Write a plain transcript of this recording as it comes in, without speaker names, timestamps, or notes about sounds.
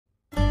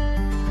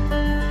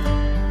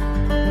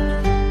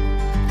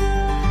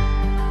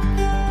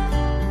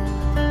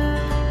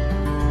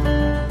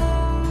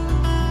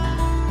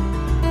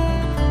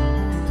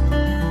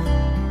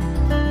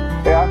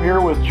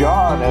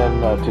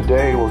and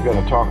today we're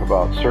going to talk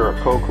about Sarah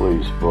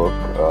Coakley's book,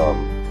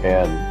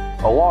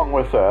 and along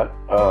with that,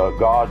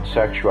 God,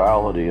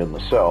 Sexuality, and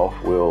the Self.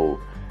 We'll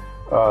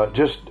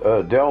just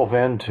delve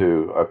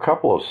into a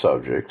couple of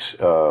subjects,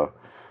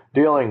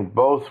 dealing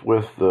both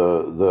with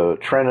the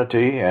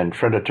Trinity and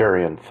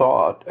Trinitarian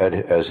thought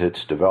as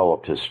it's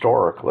developed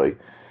historically.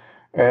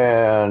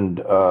 And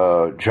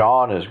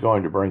John is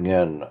going to bring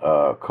in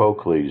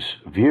Coakley's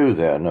view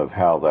then of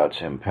how that's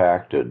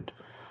impacted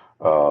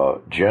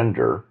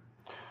gender.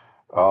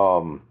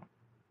 John,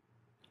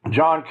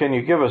 can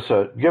you give us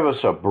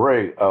a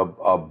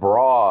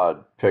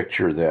broad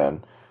picture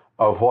then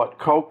of what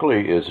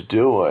Coakley is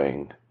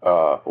doing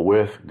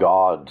with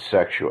God,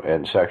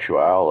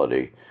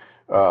 sexuality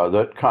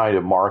that kind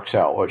of marks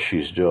out what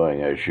she's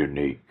doing as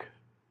unique?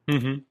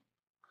 Mm-hmm.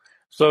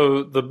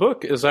 So the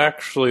book is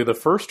actually the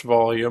first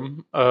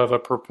volume of a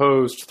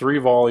proposed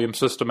 3-volume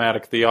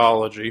systematic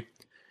theology.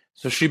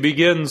 So she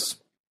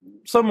begins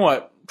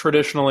somewhat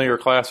traditionally or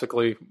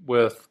classically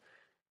with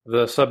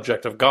the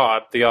subject of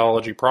God,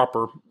 theology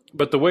proper,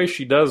 but the way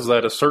she does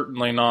that is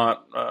certainly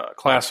not a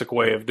classic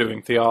way of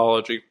doing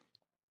theology.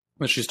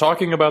 She's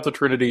talking about the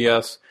Trinity,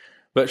 yes,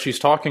 but she's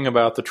talking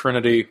about the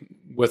Trinity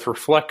with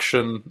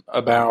reflection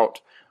about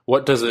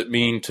what does it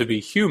mean to be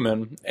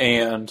human,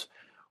 and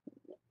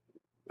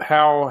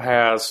how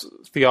has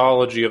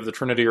theology of the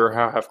Trinity, or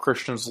how have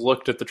Christians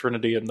looked at the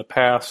Trinity in the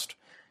past,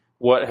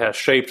 what has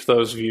shaped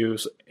those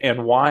views,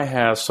 and why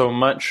has so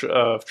much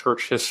of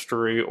church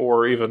history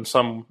or even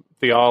some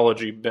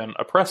theology been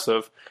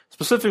oppressive,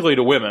 specifically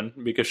to women,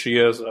 because she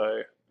is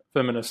a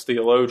feminist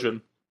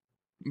theologian,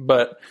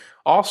 but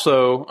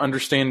also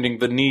understanding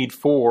the need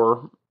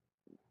for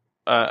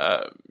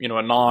a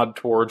nod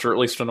towards, or at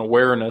least an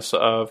awareness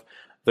of,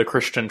 the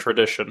Christian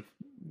tradition.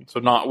 So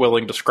not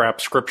willing to scrap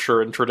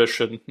scripture and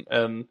tradition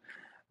and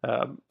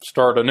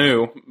start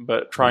anew,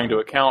 but trying to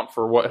account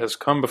for what has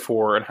come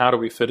before and how do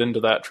we fit into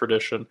that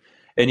tradition.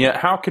 And yet,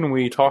 how can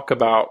we talk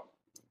about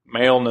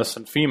maleness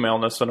and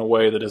femaleness in a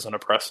way that isn't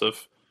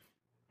oppressive?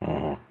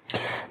 Mm-hmm.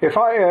 If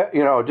I,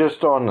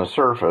 just on the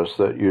surface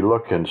that you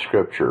look in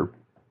Scripture,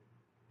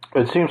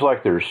 it seems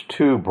like there's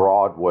two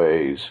broad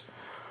ways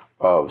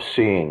of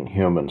seeing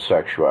human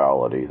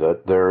sexuality.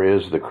 That there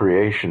is the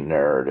creation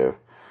narrative,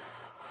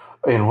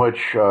 in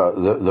which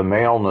the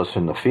maleness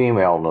and the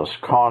femaleness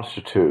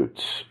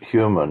constitutes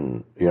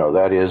human,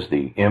 that is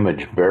the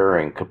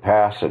image-bearing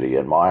capacity,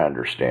 in my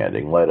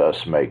understanding. Let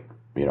us make,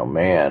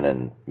 man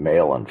and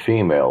male and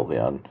female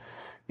then,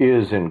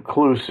 is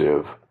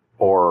inclusive,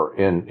 or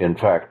in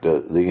fact,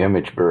 the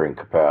image-bearing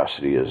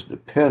capacity is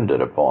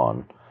dependent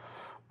upon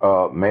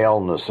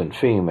maleness and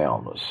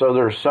femaleness. So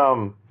there's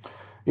some,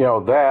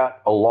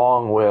 that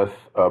along with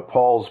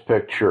Paul's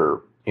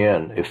picture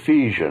in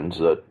Ephesians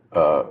that,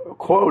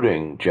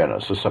 quoting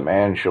Genesis, a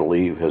man shall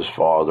leave his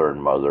father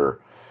and mother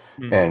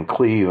and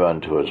cleave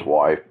unto his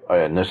wife.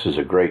 And this is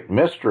a great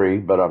mystery,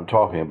 but I'm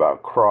talking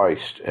about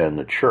Christ and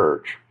the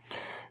church.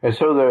 And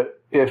so that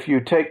if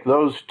you take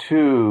those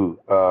two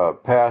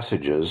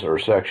passages or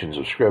sections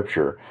of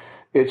Scripture,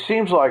 it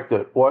seems like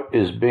that what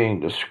is being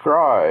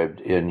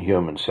described in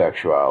human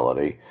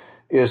sexuality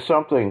is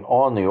something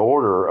on the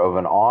order of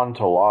an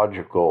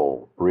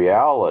ontological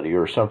reality,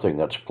 or something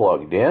that's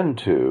plugged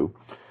into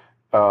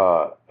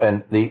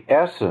and the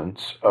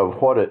essence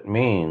of what it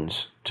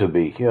means to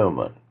be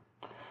human.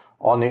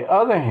 On the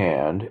other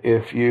hand,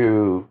 if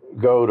you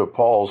go to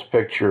Paul's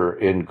picture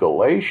in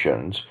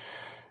Galatians,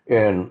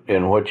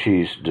 in which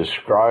he's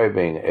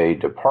describing a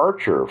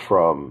departure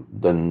from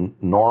the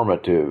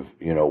normative,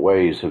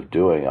 ways of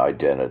doing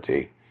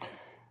identity,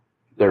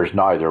 there's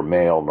neither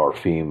male nor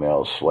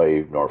female,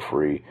 slave nor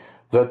free,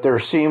 that there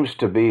seems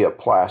to be a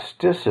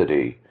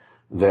plasticity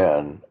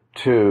then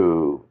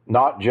to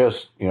not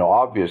just,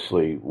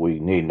 obviously we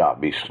need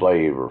not be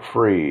slave or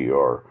free,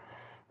 or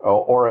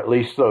at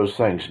least those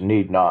things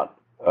need not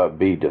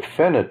be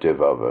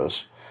definitive of us,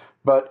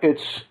 but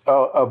it's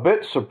a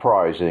bit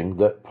surprising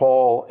that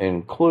Paul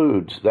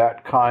includes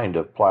that kind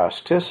of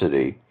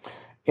plasticity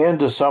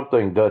into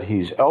something that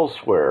he's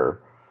elsewhere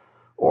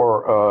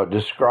or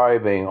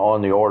describing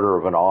on the order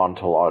of an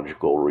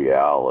ontological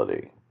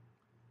reality.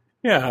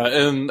 Yeah,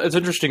 and it's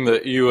interesting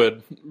that you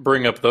would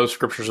bring up those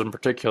scriptures in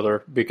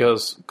particular,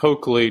 because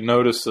Coakley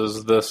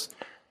notices this,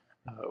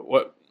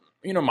 what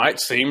might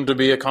seem to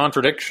be a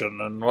contradiction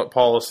in what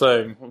Paul is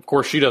saying. Of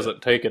course, she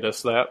doesn't take it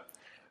as that.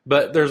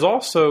 But there's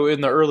also, in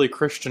the early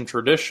Christian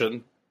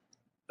tradition,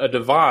 a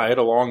divide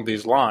along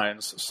these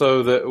lines,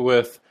 so that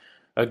with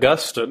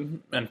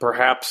Augustine, and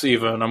perhaps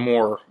even a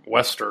more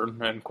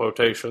Western, in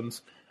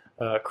quotations,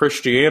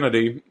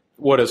 Christianity,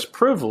 what is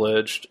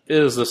privileged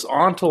is this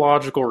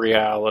ontological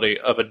reality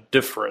of a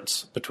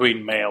difference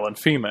between male and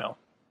female.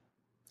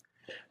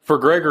 For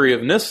Gregory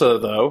of Nyssa,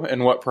 though,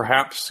 and what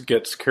perhaps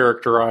gets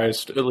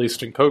characterized, at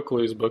least in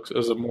Coakley's books,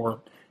 as a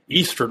more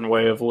Eastern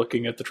way of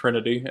looking at the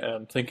Trinity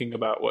and thinking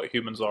about what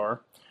humans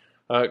are,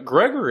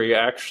 Gregory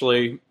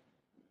actually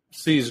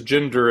sees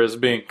gender as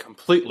being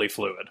completely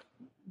fluid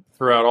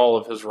throughout all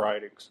of his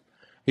writings.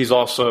 he's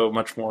also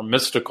much more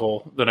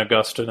mystical than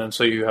Augustine, and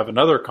so you have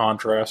another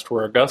contrast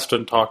where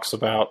Augustine talks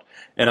about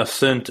an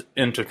ascent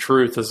into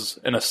truth as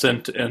an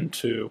ascent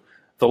into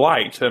the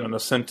light and an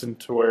ascent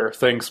into where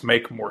things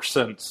make more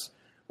sense.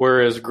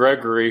 Whereas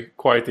Gregory,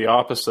 quite the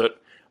opposite,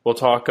 will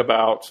talk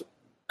about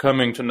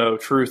coming to know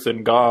truth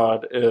in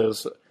God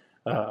is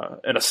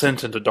an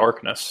ascent into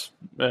darkness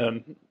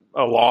and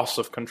a loss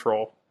of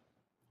control.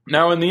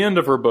 Now, in the end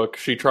of her book,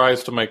 she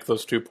tries to make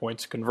those 2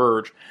 points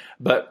converge.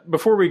 But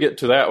before we get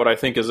to that, what I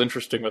think is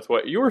interesting with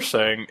what you're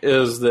saying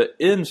is that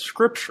in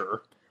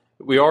Scripture,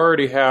 we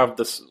already have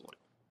this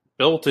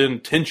built-in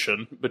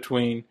tension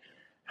between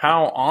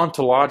how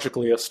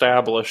ontologically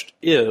established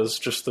is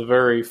just the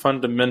very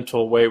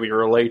fundamental way we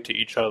relate to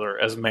each other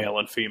as male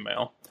and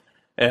female,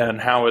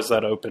 and how is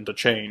that open to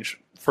change.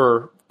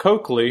 For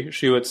Coakley,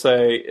 she would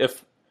say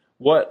if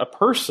what a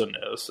person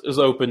is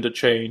open to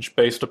change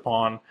based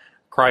upon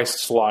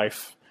Christ's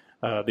life,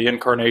 the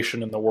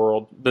incarnation in the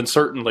world, then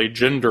certainly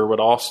gender would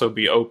also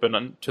be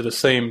open to the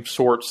same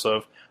sorts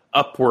of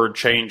upward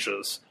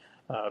changes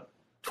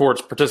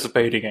towards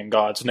participating in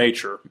God's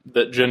nature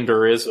that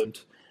gender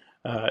isn't.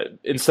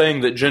 In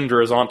saying that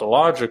gender is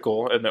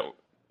ontological, and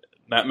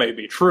that may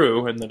be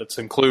true, and that it's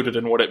included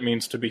in what it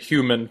means to be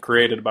human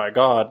created by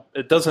God,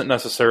 it doesn't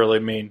necessarily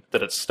mean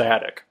that it's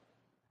static.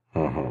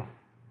 Mm-hmm.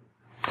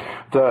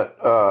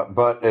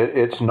 But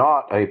it's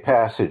not a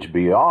passage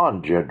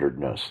beyond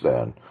genderedness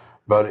then,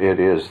 but it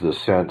is the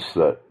sense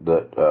that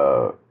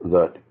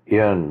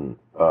in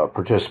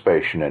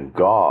participation in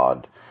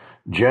God,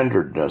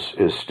 genderedness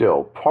is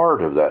still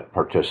part of that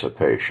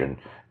participation.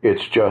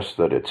 It's just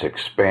that it's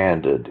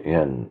expanded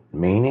in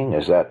meaning.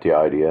 Is that the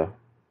idea?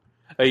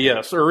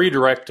 Yes, or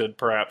redirected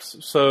perhaps,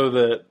 so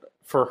that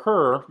for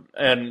her,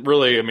 and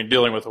really, I mean,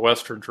 dealing with the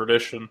Western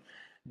tradition,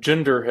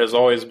 gender has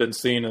always been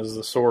seen as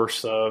the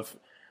source of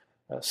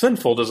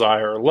sinful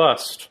desire,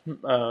 lust,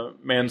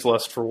 man's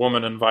lust for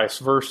woman and vice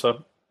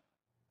versa.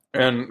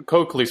 And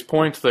Coakley's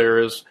point there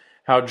is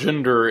how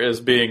gender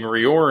is being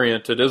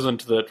reoriented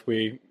isn't that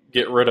we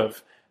get rid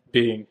of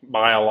being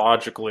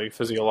biologically,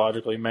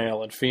 physiologically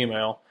male and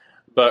female,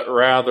 but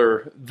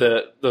rather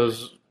that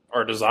those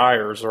our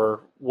desires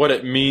or what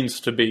it means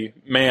to be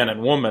man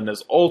and woman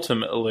is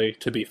ultimately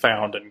to be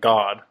found in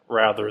God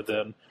rather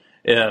than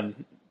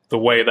in the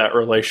way that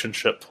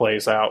relationship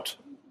plays out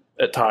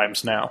at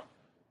times now.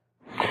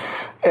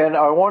 And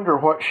I wonder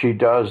what she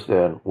does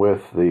then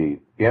with the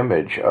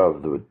image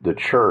of the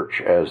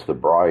church as the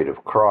bride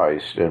of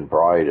Christ and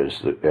bride as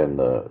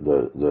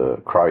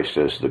the Christ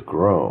as the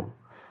groom.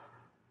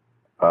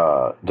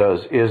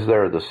 Is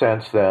there the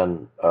sense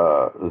then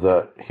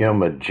that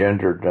human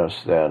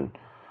genderedness then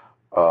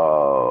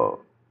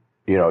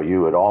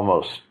you would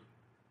almost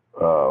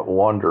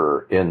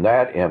wonder in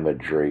that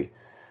imagery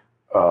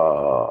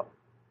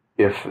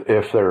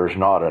if there's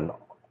not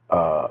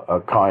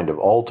a kind of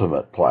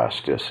ultimate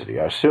plasticity.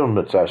 I assume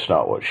that's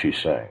not what she's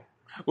saying.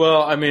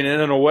 Well, I mean,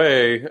 in a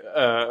way,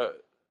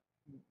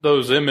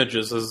 those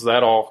images, as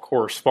that all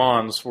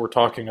corresponds, we're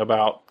talking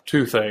about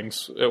two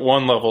things. At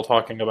one level,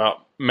 talking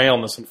about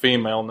maleness and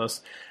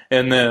femaleness,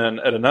 and then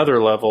at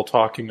another level,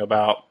 talking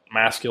about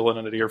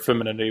masculinity or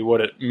femininity,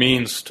 what it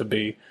means to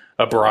be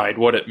a bride,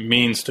 what it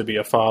means to be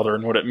a father,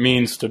 and what it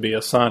means to be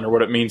a son, or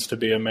what it means to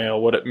be a male,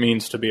 what it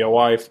means to be a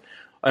wife.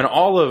 And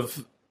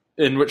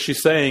and what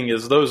she's saying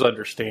is those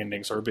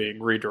understandings are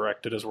being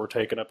redirected as we're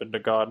taken up into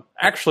God.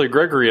 Actually,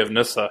 Gregory of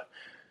Nyssa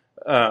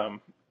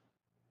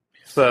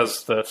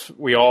says that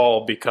we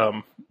all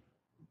become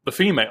the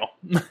female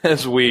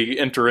as we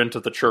enter into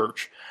the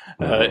church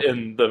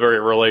in the very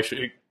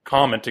relation,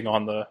 commenting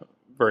on the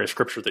very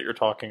scripture that you're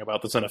talking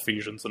about that's in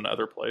Ephesians and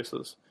other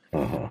places.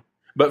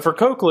 But for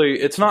Coakley,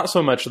 it's not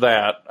so much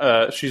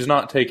that. She's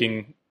not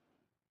taking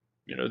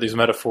these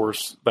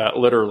metaphors that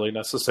literally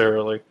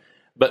necessarily,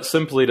 but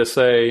simply to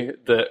say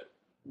that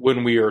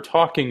when we are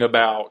talking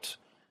about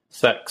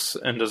sex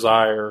and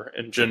desire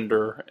and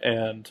gender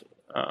and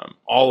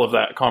all of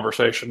that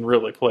conversation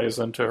really plays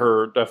into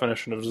her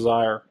definition of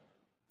desire,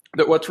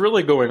 that what's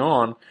really going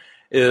on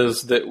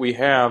is that we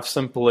have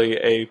simply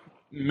a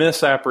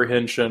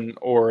misapprehension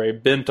or a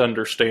bent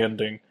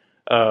understanding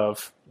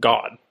of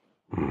God.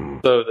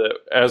 So that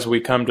as we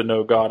come to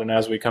know God and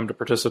as we come to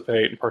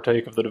participate and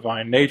partake of the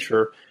divine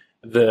nature,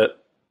 that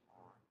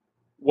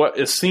what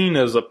is seen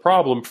as a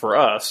problem for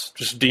us,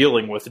 just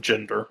dealing with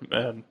gender,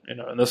 and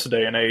in this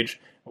day and age,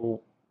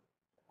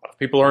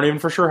 people aren't even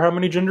for sure how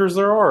many genders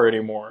there are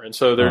anymore. And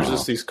so there's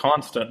just these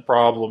constant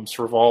problems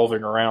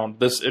revolving around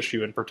this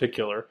issue in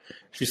particular.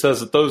 She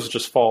says that those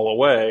just fall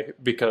away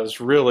because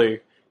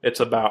really it's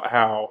about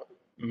how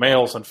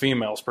males and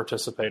females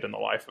participate in the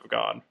life of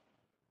God.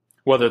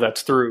 Whether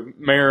that's through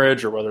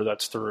marriage or whether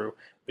that's through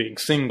being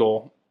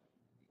single,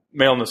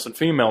 maleness and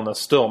femaleness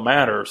still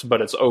matters, but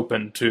it's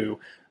open to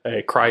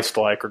a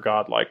Christ-like or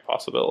God-like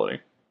possibility.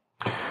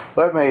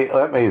 Let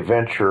me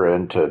venture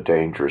into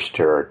dangerous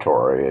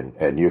territory,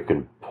 and you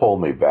can pull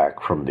me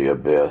back from the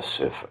abyss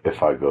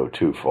if I go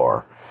too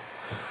far.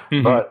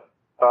 But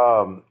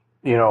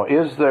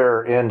is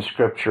there in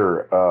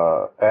Scripture,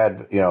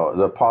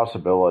 the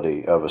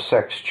possibility of a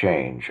sex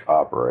change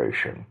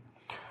operation?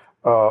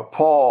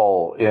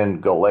 Paul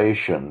in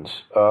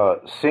Galatians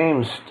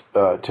seems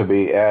to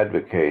be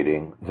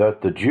advocating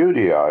that the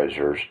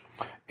Judaizers,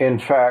 in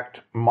fact,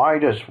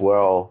 might as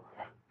well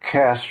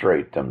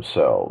castrate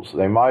themselves.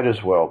 They might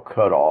as well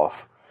cut off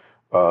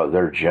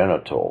their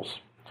genitals.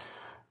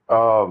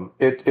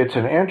 It's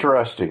an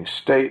interesting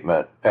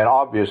statement, and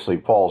obviously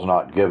Paul's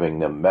not giving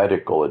them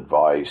medical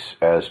advice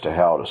as to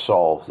how to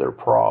solve their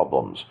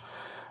problems.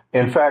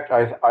 In fact,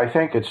 I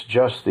think it's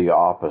just the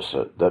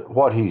opposite, that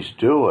what he's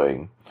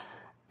doing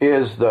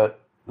is that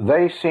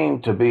they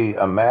seem to be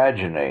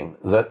imagining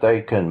that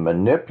they can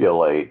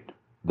manipulate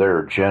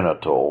their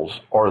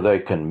genitals, or they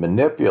can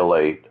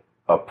manipulate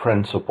a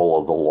principle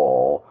of the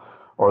law,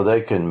 or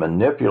they can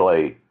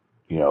manipulate,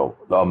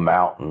 a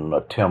mountain,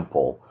 a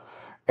temple,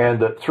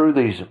 and that through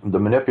the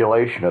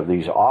manipulation of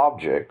these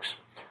objects,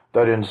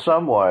 that in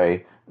some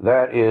way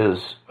that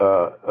is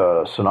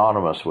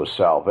synonymous with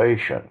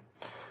salvation.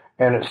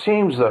 And it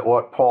seems that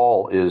what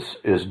Paul is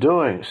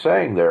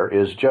saying there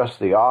is just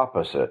the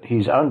opposite.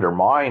 He's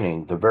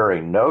undermining the very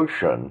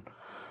notion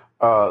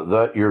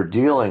that you're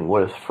dealing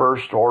with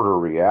first order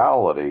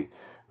reality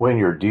when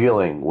you're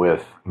dealing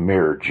with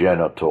mere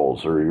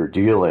genitals, or you're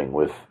dealing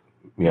with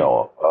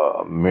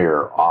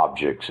mere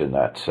objects in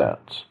that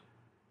sense.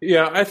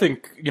 Yeah, I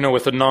think,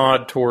 with a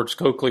nod towards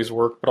Coakley's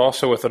work, but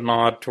also with a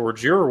nod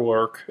towards your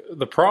work,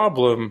 the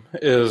problem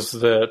is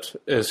that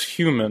as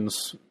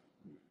humans,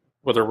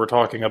 whether we're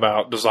talking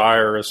about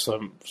desire as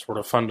some sort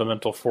of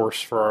fundamental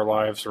force for our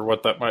lives or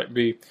what that might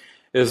be,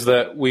 is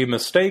that we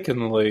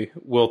mistakenly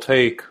will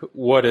take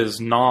what is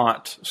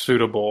not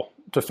suitable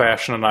to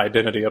fashion an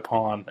identity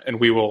upon, and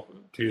we will,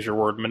 to use your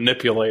word,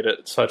 manipulate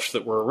it such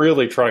that we're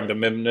really trying to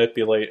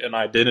manipulate an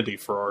identity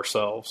for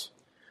ourselves.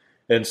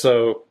 And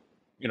so,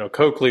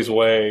 Coakley's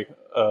way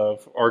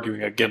of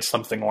arguing against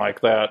something like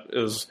that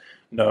is,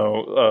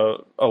 a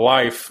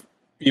life,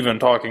 even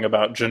talking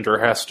about gender,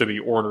 has to be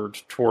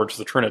ordered towards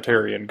the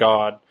Trinitarian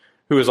God,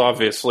 who is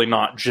obviously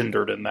not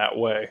gendered in that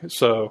way.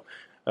 So,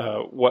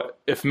 what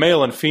if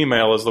male and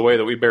female is the way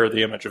that we bear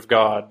the image of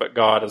God, but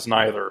God is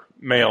neither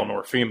male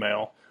nor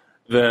female,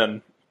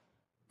 then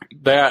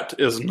that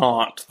is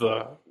not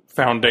the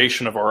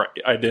foundation of our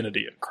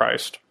identity in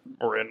Christ,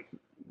 or in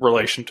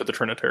relation to the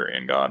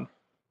Trinitarian God.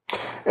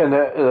 And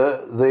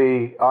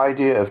the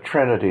idea of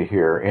Trinity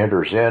here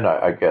enters in,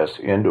 I guess,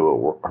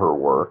 into her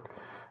work,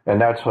 and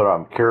that's what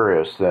I'm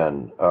curious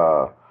then.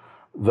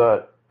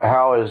 That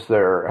how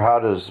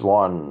does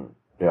one,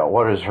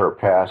 what is her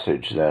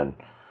passage then,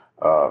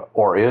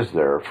 or is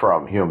there,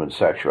 from human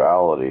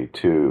sexuality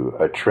to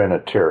a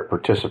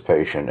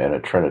participation in a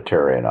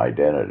Trinitarian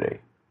identity?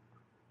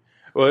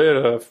 Well,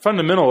 at a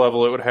fundamental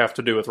level, it would have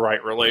to do with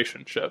right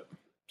relationship,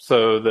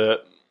 so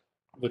that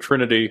the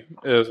Trinity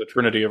is a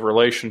trinity of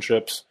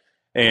relationships,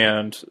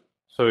 and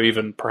so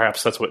even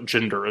perhaps that's what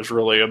gender is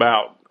really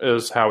about,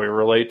 is how we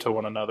relate to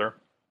one another.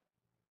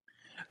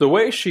 The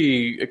way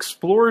she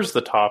explores the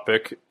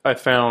topic, I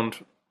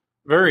found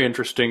very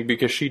interesting,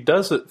 because she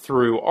does it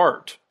through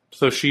art.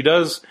 So she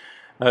does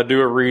do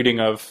a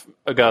reading of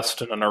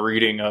Augustine and a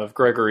reading of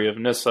Gregory of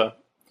Nyssa.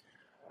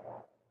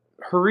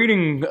 Her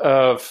reading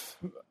of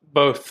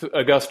both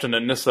Augustine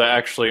and Nyssa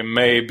actually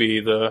may be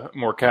the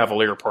more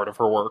cavalier part of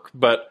her work,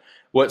 but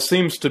what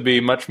seems to be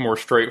much more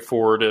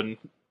straightforward and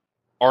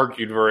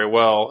argued very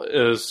well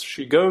is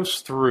she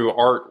goes through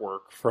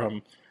artwork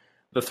from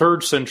the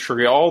 3rd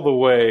century all the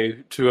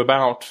way to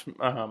about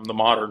the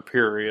modern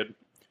period.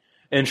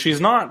 And she's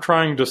not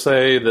trying to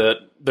say that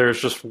there's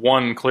just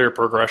one clear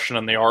progression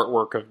in the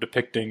artwork of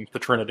depicting the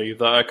Trinity,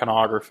 the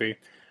iconography,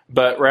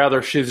 but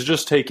rather she's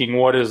just taking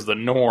what is the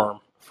norm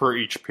for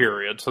each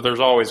period. So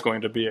there's always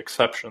going to be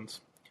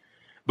exceptions.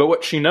 But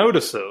what she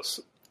notices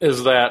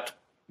is that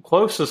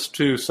closest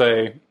to,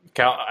 say,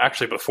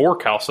 actually before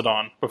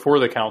Chalcedon, before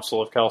the Council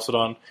of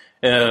Chalcedon,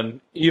 and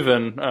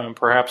even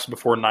perhaps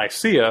before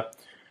Nicaea,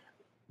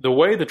 the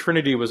way the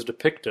Trinity was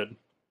depicted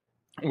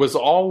was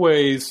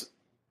always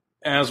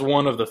as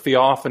one of the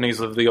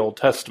theophanies of the Old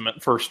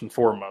Testament, first and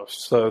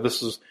foremost. So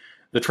this is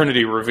the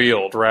Trinity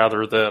revealed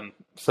rather than,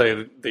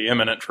 say, the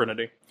immanent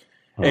Trinity.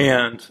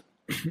 And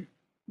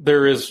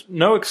there is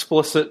no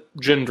explicit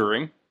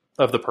gendering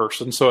of the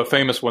person. So a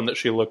famous one that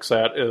she looks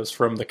at is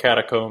from the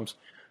Catacombs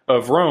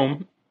of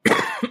Rome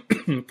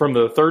from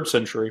the 3rd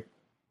century,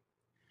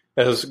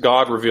 as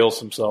God reveals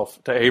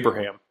himself to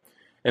Abraham.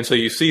 And so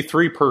you see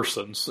 3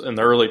 persons, and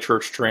the early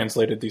church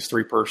translated these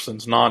 3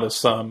 persons not as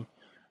some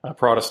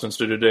Protestants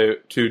do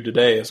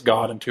today as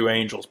God and 2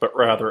 angels, but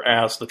rather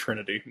as the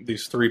Trinity,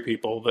 these 3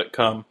 people that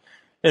come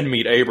and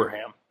meet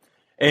Abraham.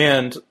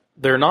 And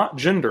they're not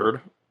gendered,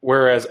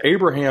 whereas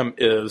Abraham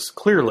is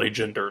clearly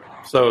gendered.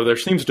 So there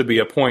seems to be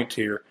a point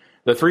here.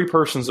 The 3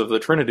 persons of the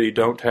Trinity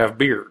don't have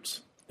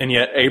beards, and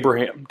yet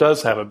Abraham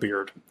does have a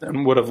beard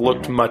and would have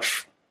looked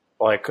much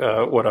like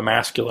what a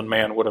masculine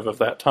man would have of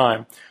that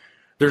time.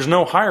 there's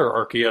no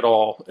hierarchy at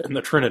all in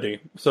the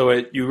Trinity. So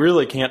you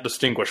really can't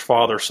distinguish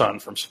Father, Son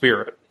from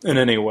Spirit in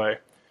any way.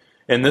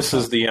 And this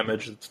is the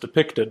image that's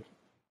depicted.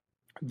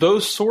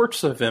 Those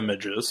sorts of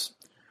images,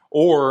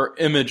 or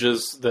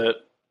images that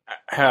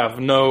have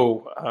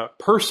no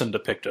person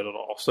depicted at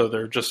all, so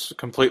they're just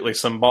completely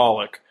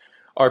symbolic,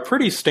 are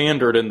pretty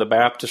standard in the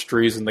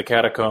baptistries and the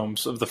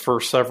catacombs of the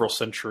first several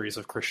centuries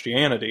of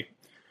Christianity.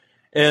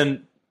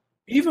 And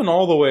even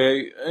all the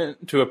way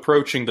to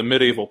approaching the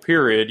medieval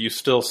period, you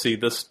still see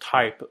this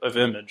type of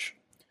image.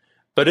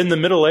 But in the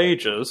Middle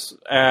Ages,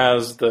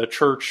 as the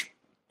church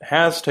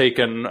has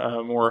taken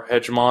a more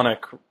hegemonic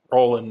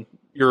role in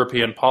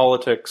European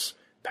politics,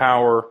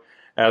 power,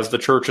 as the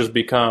church has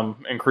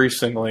become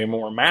increasingly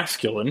more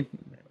masculine,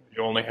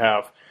 you only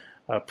have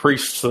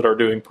priests that are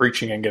doing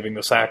preaching and giving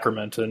the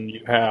sacrament, and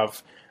you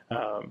have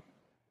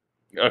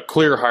a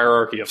clear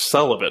hierarchy of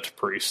celibate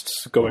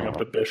priests going up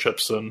to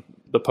bishops and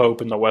the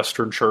Pope in the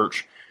Western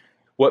Church.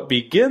 What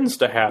begins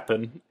to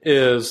happen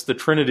is the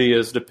Trinity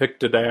is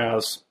depicted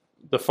as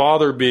the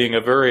Father being a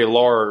very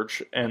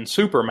large and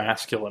super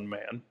masculine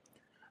man.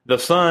 The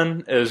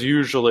Son is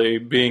usually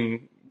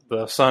being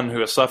the Son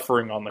who is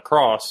suffering on the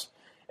cross,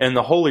 and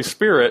the Holy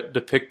Spirit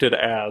depicted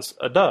as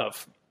a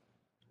dove.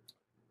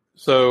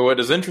 So what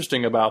is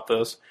interesting about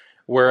this,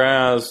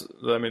 whereas,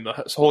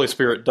 the Holy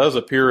Spirit does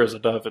appear as a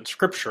dove in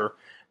Scripture,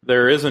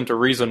 there isn't a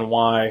reason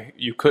why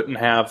you couldn't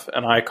have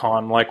an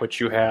icon like what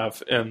you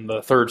have in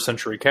the 3rd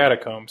century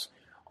catacombs.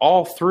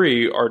 All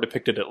three are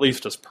depicted at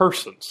least as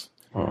persons.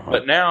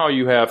 But now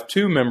you have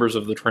 2 members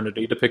of the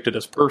Trinity depicted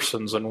as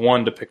persons and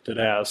 1 depicted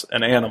as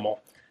an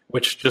animal,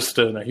 which just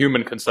in a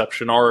human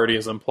conception already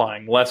is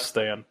implying less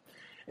than.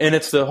 And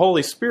it's the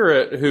Holy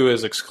Spirit who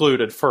is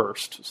excluded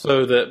first,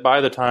 so that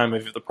by the time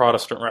of the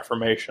Protestant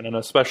Reformation, and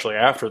especially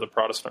after the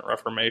Protestant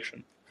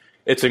Reformation,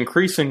 it's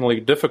increasingly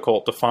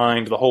difficult to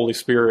find the Holy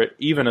Spirit,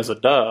 even as a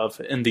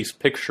dove, in these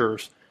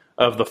pictures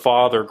of the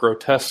Father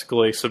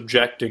grotesquely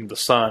subjecting the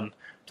Son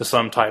to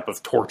some type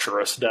of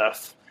torturous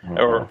death,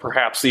 or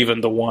perhaps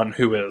even the one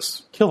who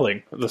is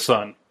killing the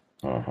Son.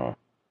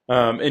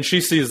 And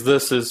she sees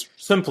this as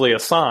simply a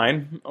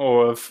sign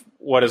of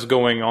what is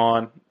going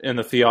on in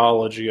the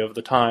theology of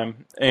the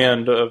time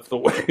and of the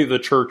way the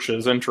church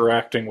is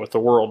interacting with the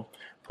world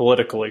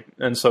politically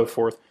and so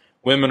forth.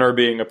 Women are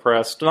being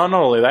oppressed. Not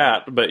only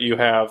that, but you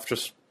have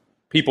just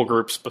people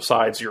groups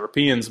besides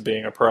Europeans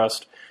being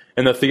oppressed.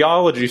 And the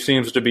theology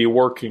seems to be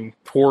working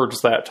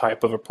towards that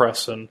type of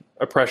oppression,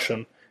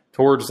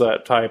 towards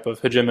that type of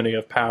hegemony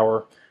of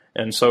power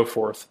and so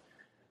forth.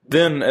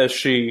 Then as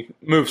she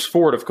moves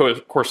forward, of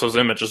course those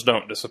images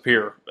don't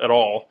disappear at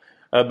all,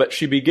 but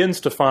she begins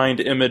to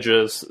find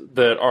images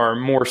that are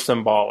more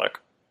symbolic.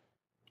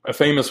 A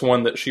famous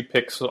one that she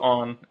picks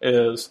on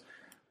is...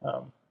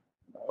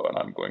 and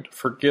I'm going to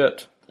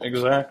forget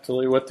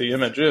exactly what the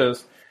image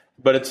is,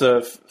 but it's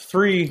of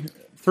three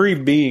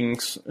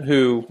beings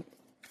who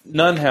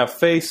none have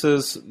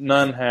faces,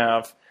 none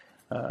have,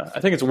 I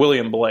think it's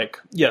William Blake.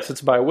 Yes,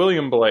 it's by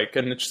William Blake,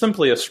 and it's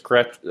simply a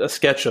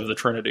sketch of the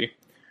Trinity.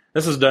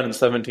 This is done in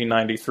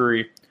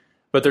 1793,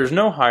 but there's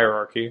no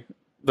hierarchy,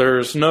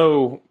 there's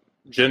no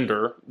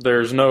gender,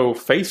 there's no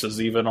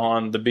faces even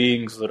on the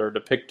beings that are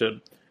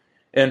depicted.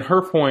 And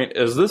her point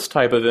is this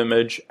type of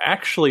image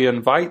actually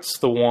invites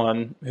the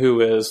one who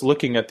is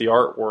looking at the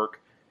artwork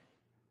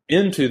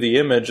into the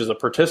image as a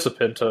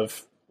participant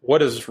of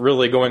what is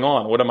really going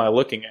on, what am I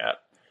looking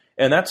at?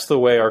 And that's the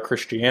way our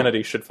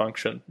Christianity should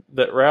function,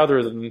 that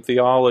rather than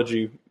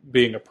theology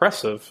being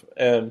oppressive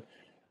and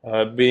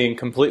being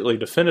completely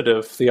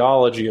definitive,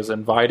 theology is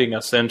inviting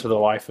us into the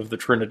life of the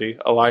Trinity,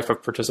 a life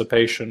of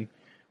participation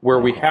where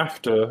we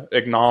have to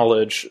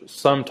acknowledge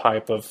some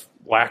type of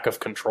lack of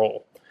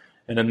control.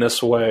 And in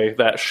this way,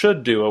 that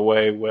should do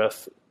away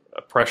with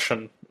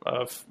oppression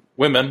of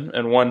women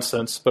in one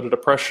sense, but a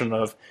oppression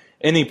of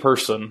any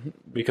person,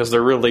 because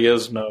there really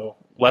is no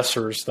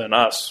lessers than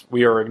us.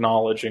 We are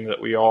acknowledging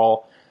that we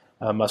all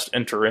must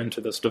enter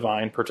into this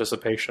divine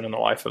participation in the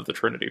life of the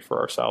Trinity for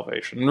our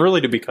salvation, and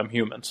really to become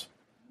humans.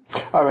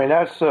 I mean,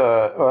 that's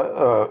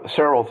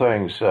several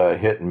things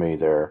hitting me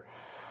there.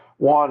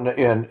 One,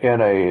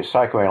 in a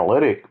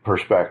psychoanalytic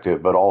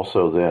perspective, but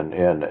also then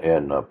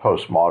in a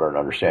postmodern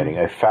understanding,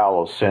 a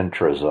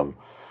phallocentrism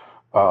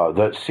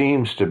that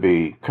seems to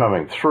be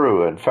coming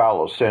through. And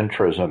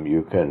phallocentrism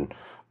you can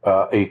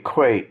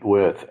equate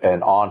with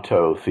an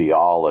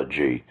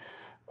ontotheology,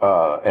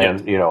 and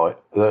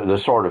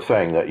the sort of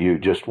thing that you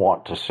just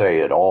want to say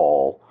it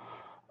all.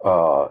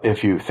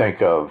 If you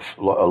think of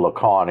a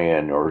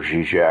Lacanian or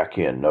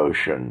Zizkian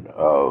notion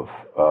of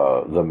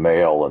the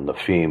male and the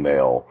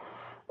female,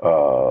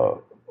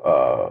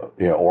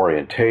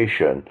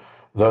 orientation,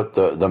 that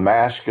the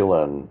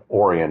masculine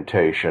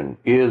orientation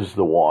is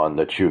the one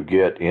that you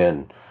get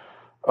in.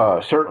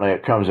 Certainly,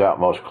 it comes out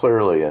most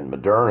clearly in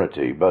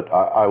modernity, but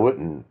I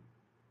wouldn't,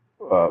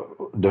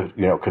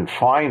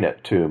 confine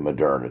it to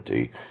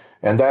modernity.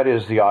 And that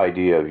is the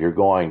idea of you're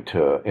going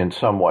to, in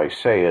some way,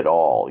 say it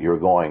all. You're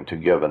going to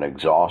give an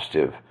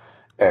exhaustive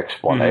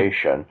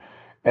explanation.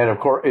 And of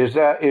course,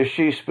 is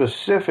she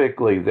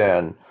specifically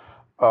then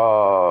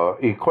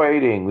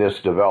equating this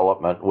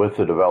development with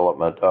the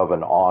development of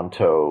an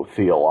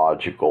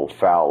onto-theological,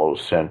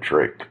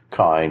 phallocentric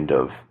kind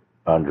of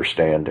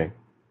understanding?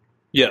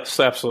 Yes,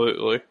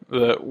 absolutely.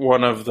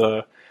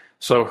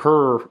 So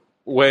her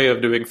way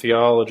of doing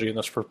theology in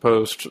this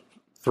proposed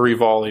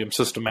 3-volume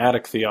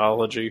systematic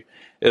theology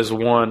is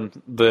one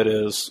that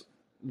is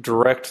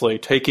directly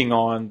taking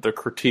on the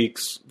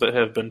critiques that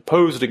have been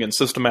posed against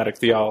systematic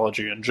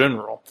theology in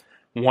general.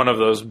 One of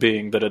those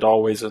being that it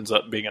always ends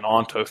up being an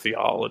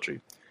onto-theology.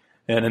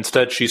 And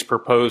instead she's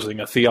proposing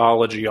a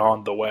theology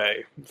on the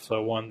way,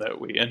 so one that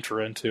we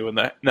enter into, and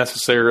that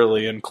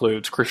necessarily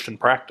includes Christian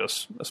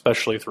practice,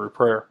 especially through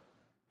prayer.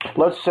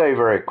 Let's say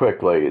very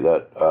quickly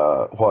that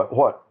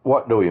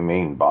what do we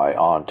mean by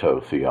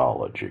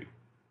onto-theology?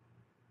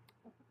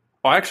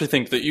 I actually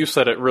think that you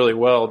said it really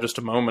well just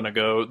a moment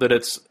ago, that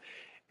it's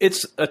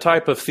a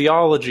type of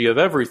theology of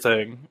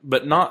everything,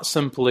 but not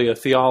simply a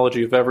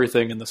theology of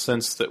everything in the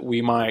sense that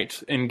we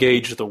might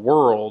engage the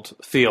world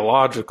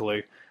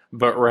theologically,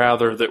 but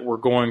rather that we're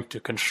going to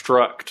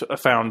construct a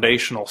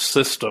foundational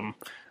system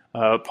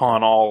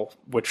upon all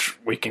which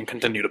we can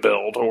continue to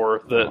build,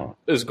 or that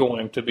is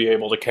going to be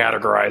able to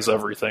categorize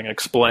everything,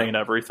 explain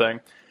everything.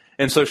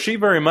 And so she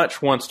very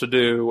much wants to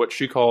do what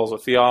she calls a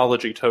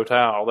theology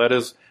totale. That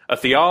is, a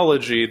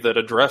theology that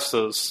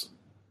addresses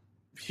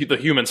the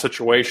human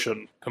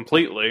situation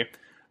completely,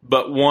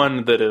 but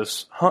one that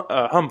is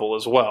humble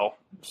as well.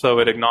 So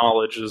it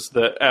acknowledges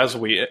that as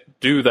we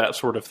do that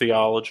sort of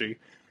theology,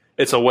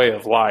 it's a way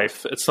of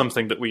life. It's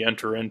something that we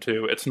enter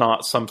into. It's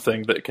not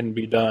something that can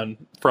be done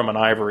from an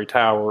ivory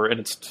tower, and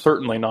it's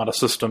certainly not a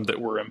system that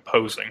we're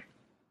imposing.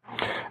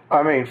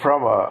 I mean,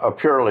 from a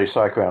purely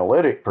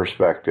psychoanalytic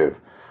perspective,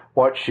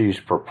 what she's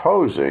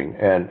proposing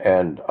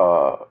and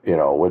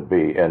would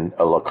be, and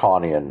a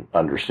Lacanian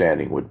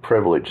understanding would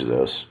privilege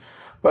this,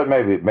 but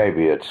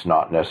maybe it's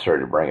not necessary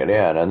to bring it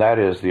in, and that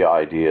is the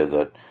idea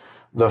that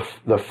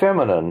the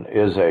feminine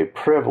is a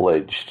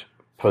privileged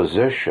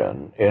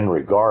position in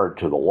regard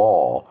to the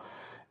law.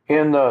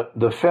 In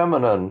the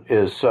feminine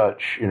is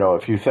such,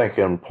 if you think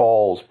in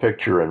Paul's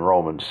picture in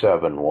Romans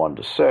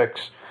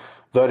 7:1-6,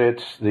 that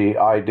it's the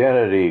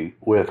identity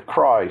with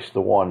Christ,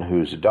 the one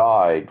who's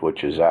died,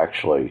 which is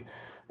actually,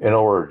 in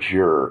other words,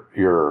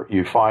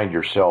 you find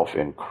yourself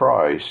in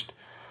Christ,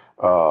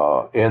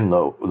 in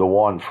the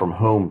one from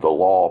whom the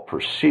law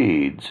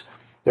proceeds.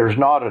 There's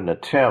not an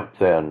attempt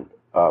then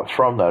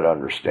from that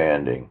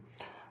understanding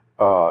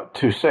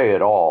to say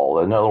it all.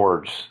 In other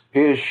words,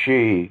 is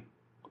she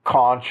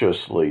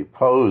consciously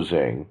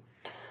posing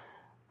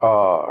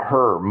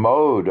her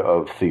mode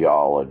of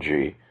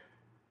theology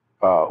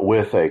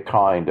with a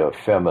kind of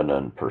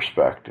feminine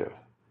perspective?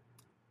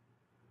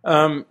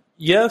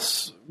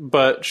 Yes,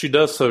 but she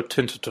does so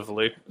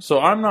tentatively. So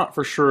I'm not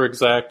for sure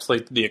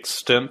exactly the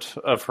extent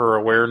of her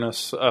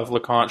awareness of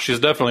Lacan. She's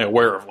definitely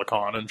aware of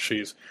Lacan, and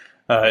she's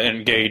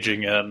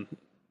engaging in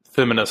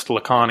feminist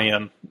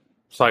Lacanian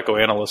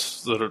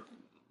psychoanalysts that are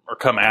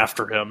come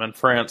after him in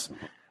France.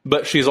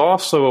 But she's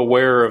also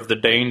aware of the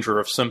danger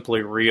of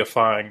simply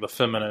reifying the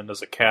feminine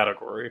as a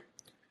category.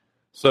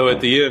 So at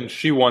the end,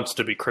 she wants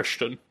to be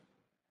Christian.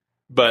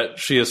 But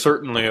she is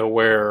certainly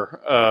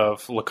aware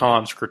of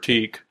Lacan's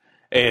critique,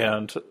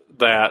 and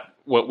that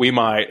what we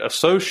might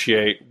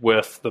associate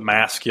with the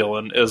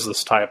masculine is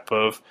this type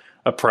of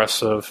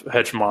oppressive,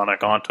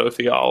 hegemonic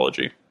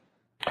onto-theology.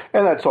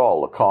 And that's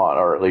all Lacan,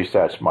 or at least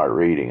that's my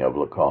reading of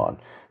Lacan.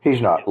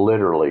 He's not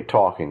literally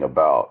talking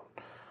about,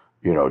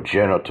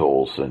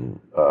 genitals, and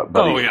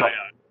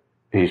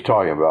he's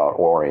talking about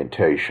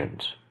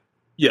orientations.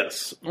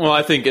 Yes. Well,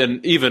 I think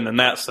even in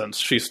that sense,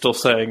 she's still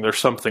saying there's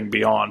something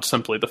beyond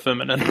simply the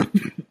feminine.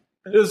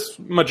 As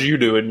much you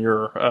do in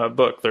your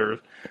book,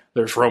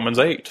 there's Romans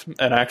 8.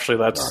 And actually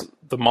that's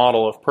the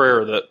model of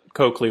prayer that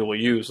Coakley will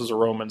use is a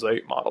Romans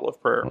 8 model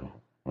of prayer.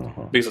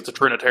 Mm-hmm. Because it's a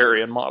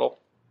Trinitarian model.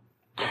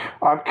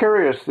 I'm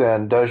curious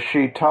then, does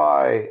she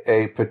tie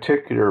a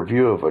particular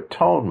view of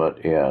atonement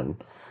in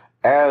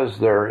as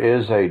there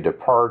is a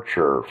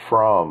departure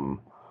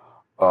from,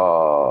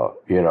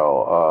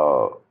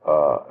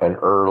 an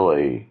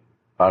early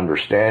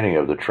understanding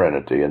of the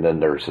Trinity, and then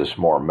there's this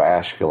more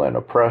masculine,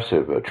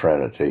 oppressive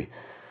Trinity?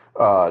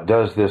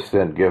 Does this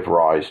then give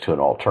rise to an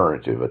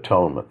alternative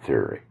atonement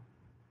theory?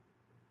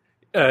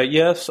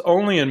 Yes,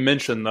 only in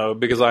mention, though,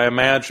 because I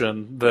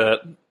imagine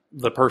that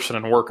the person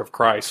and work of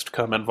Christ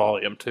come in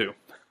volume 2.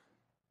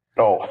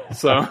 Oh.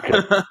 So,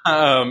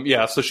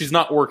 okay. So she's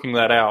not working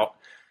that out.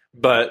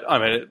 But,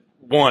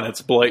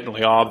 it's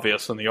blatantly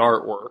obvious in the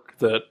artwork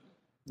that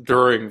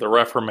during the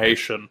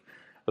Reformation,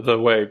 the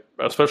way,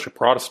 especially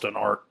Protestant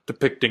art,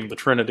 depicting the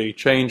Trinity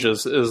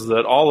changes is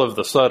that all of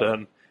the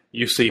sudden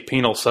you see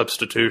penal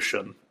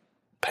substitution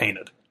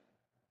painted.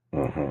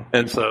 Mm-hmm.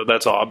 And so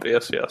that's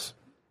obvious, yes.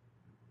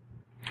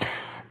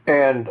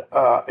 And,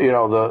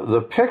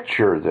 the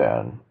picture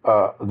then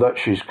that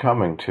she's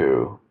coming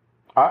to,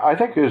 I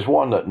think is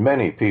one that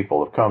many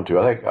people have come to.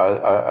 I think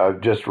I've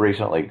just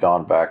recently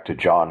gone back to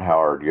John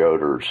Howard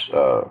Yoder's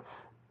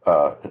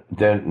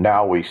then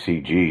now we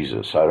see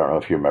Jesus. I don't know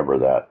if you remember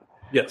that.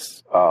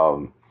 Yes.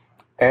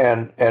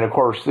 And of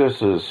course,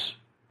 this is,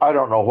 I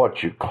don't know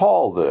what you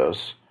call this.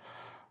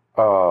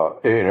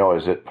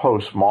 Is it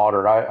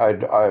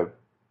postmodern?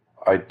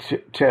 I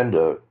tend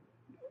to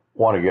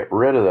want to get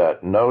rid of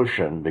that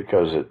notion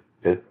because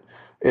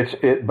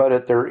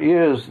there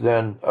is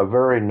then a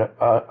very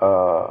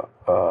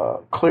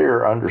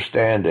clear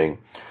understanding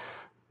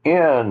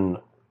in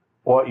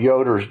what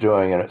Yoder's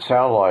doing, and it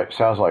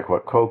sounds like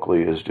what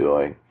Coakley is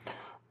doing,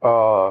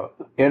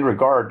 in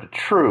regard to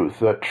truth.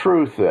 That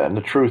truth, then,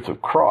 the truth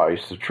of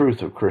Christ, the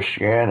truth of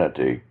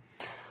Christianity,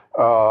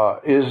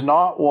 is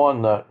not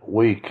one that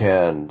we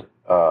can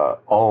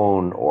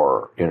own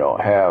or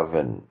have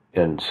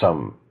in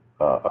some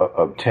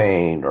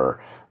obtain,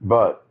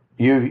 but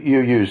you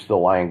use the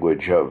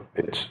language of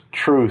it's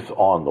truth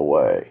on the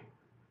way.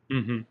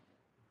 Mm-hmm.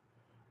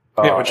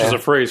 Yeah, which is a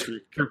phrase for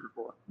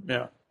Kierkegaard.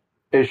 Yeah.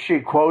 Is she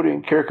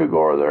quoting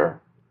Kierkegaard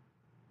there?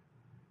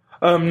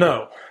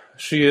 No,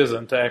 she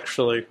isn't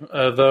actually.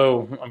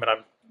 Though, I mean,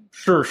 I'm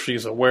sure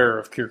she's aware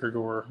of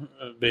Kierkegaard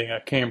being a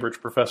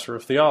Cambridge professor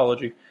of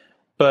theology.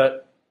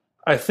 But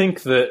I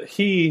think that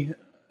he,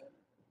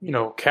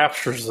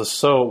 captures this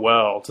so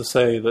well to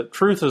say that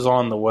truth is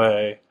on the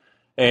way,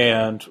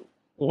 and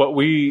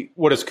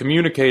what is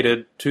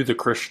communicated to the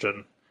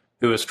Christian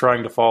who is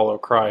trying to follow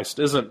Christ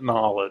isn't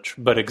knowledge,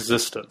 but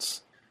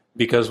existence.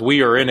 Because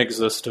we are in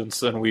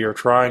existence and we are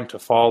trying to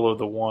follow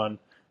the one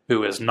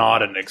who is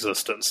not in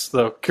existence.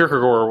 Though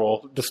Kierkegaard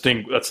will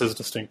that's his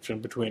distinction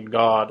between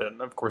God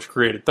and, of course,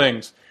 created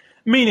things,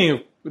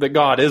 meaning that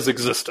God is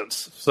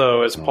existence.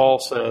 So, as Paul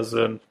says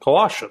in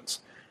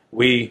Colossians,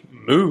 we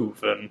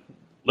move and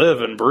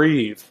live and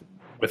breathe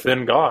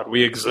within God.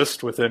 We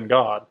exist within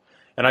God.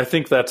 And I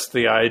think that's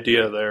the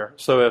idea there.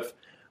 So if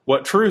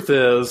what truth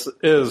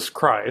is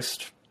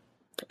Christ,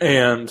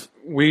 and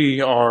we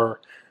are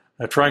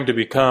trying to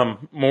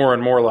become more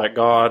and more like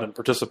God and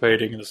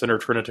participating in this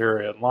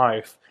inter-Trinitarian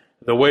life,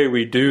 the way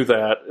we do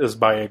that is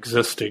by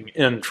existing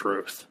in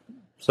truth.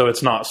 So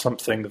it's not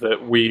something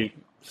that we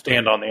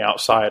stand on the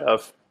outside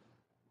of.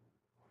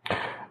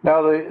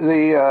 Now,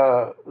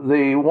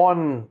 the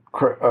one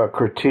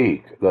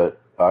critique that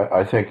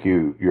I think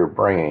you're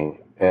bringing,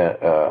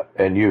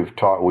 and we've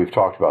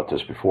talked about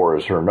this before,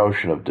 is her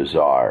notion of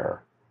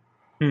desire.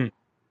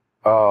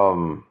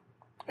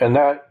 And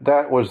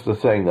that was the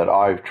thing that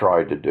I've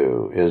tried to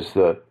do, is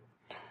that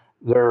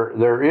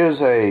there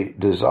is a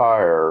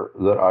desire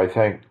that I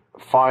think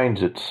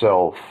finds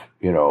itself,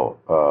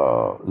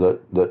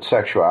 that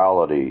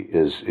sexuality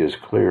is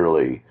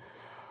clearly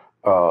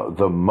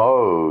the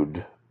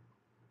mode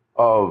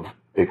of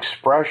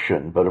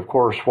expression, but of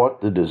course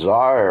what the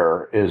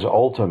desire is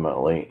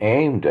ultimately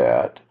aimed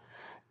at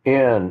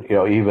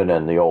even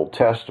in the Old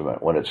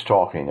Testament, when it's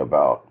talking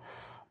about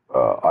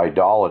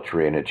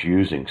idolatry and it's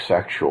using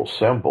sexual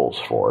symbols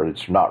for it.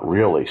 It's not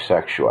really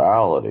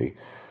sexuality,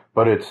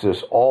 but it's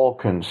this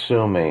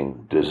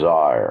all-consuming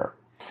desire.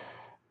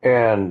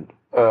 And,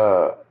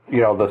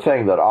 the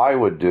thing that I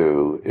would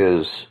do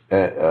is,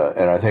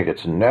 and I think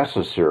it's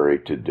necessary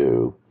to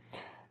do,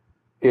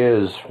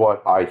 is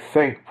what I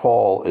think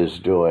Paul is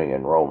doing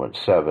in Romans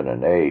 7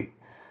 and 8.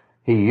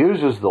 He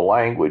uses the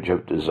language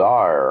of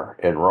desire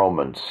in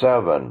Romans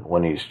 7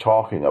 when he's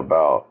talking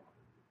about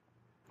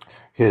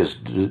his,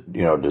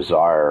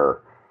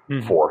 desire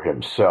for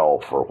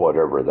himself or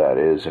whatever that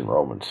is in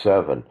Romans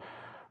 7.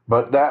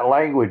 But that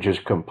language is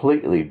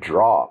completely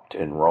dropped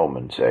in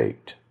Romans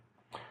 8.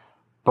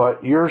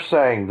 But you're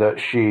saying that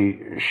she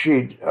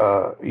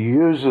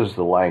uses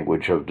the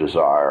language of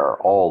desire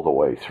all the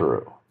way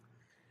through.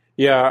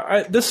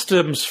 Yeah, this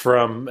stems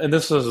from, and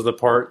this is the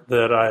part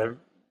that I'm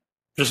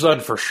just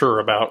unsure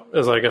about,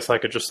 as I guess I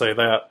could just say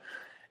that,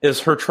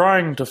 is her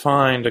trying to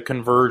find a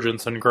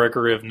convergence in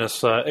Gregory of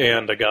Nyssa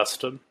and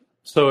Augustine.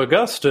 So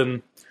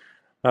Augustine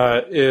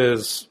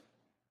is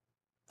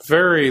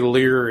very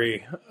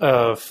leery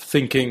of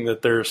thinking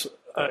that there's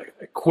a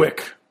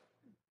quick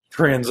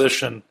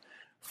transition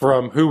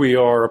from who we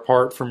are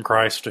apart from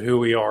Christ to who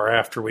we are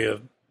after we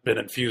have been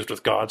infused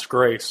with God's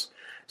grace.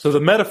 So the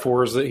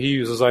metaphors that he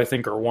uses, I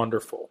think, are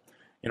wonderful.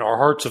 Our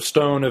hearts of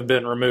stone have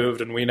been removed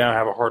and we now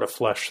have a heart of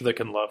flesh that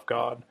can love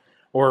God.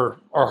 Or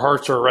our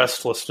hearts are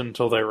restless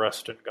until they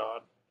rest in God.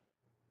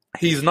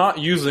 He's not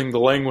using the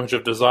language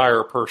of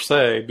desire per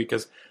se,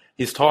 because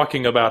he's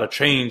talking about a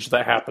change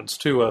that happens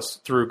to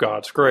us through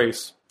God's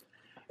grace.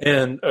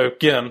 And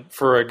again,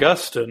 for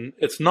Augustine,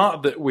 it's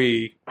not that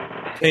we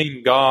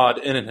attain God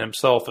in and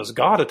himself as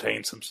God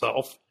attains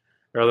himself.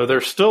 Rather,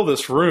 there's still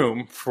this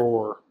room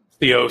for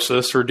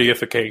theosis or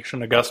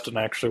deification. Augustine,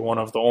 actually one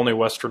of the only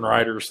Western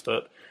writers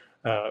that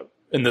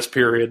in this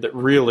period that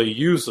really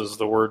uses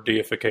the word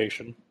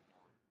deification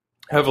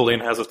heavily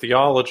and has a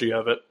theology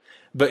of it.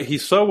 But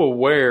he's so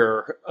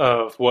aware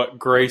of what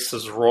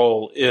grace's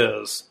role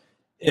is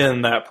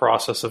in that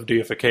process of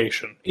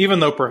deification, even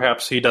though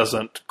perhaps he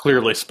doesn't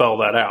clearly spell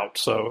that out.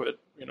 So it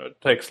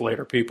takes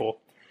later people.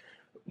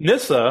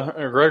 Nyssa,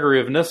 or Gregory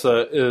of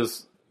Nyssa,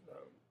 is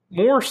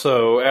more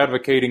so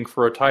advocating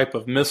for a type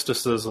of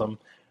mysticism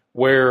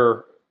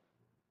where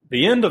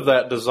the end of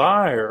that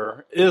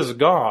desire is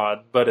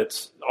God, but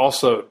it's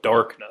also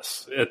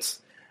darkness.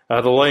 It's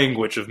the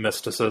language of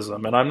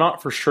mysticism. And I'm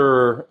not for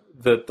sure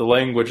that the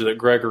language that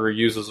Gregory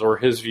uses or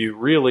his view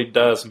really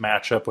does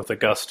match up with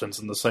Augustine's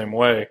in the same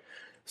way.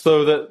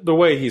 So that the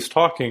way he's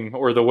talking,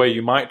 or the way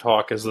you might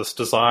talk, is this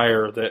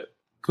desire that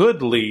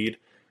could lead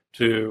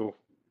to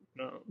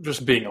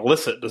just being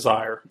illicit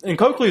desire. And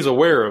Coakley's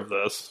aware of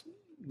this,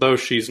 though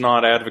she's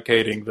not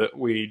advocating that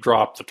we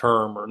drop the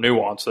term or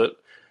nuance it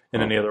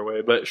in any other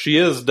way. But she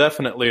is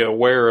definitely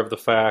aware of the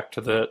fact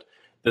that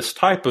this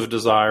type of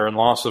desire and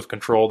loss of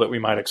control that we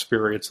might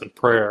experience in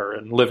prayer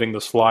and living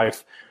this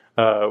life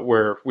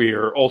where we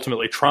are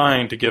ultimately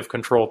trying to give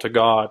control to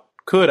God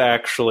could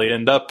actually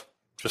end up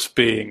just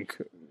being,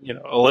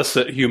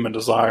 illicit human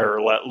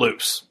desire let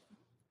loose.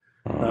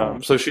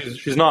 So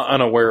she's not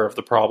unaware of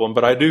the problem,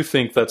 but I do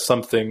think that's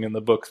something in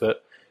the book that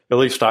at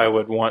least I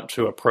would want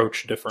to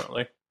approach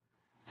differently.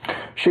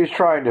 She's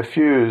trying to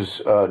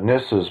fuse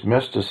Nissa's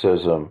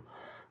mysticism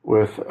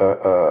with,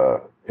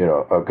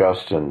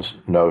 Augustine's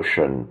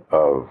notion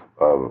of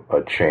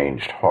a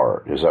changed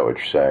heart. Is that what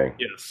you're saying?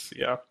 Yes,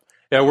 yeah.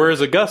 Yeah,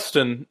 whereas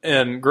Augustine,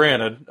 and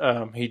granted,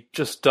 he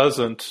just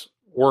doesn't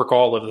work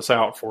all of this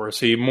out for us.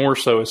 He more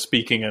so is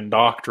speaking in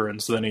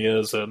doctrines than he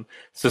is in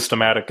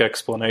systematic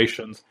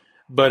explanations,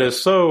 but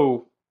is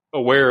so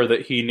aware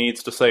that he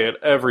needs to say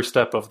at every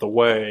step of the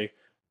way,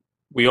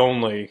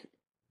 we're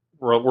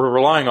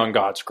relying on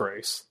God's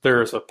grace.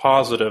 There is a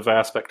positive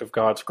aspect of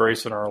God's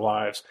grace in our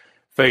lives,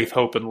 faith,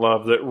 hope, and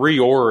love, that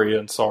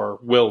reorients our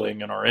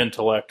willing and our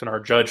intellect and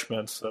our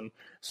judgments and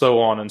so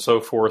on and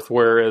so forth,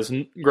 whereas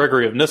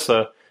Gregory of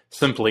Nyssa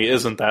simply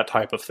isn't that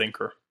type of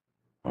thinker.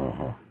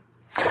 Mm-hmm.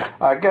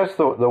 I guess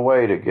the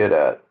way to get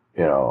at,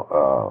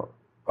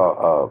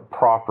 a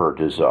proper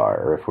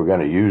desire, if we're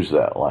going to use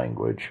that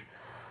language,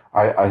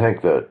 I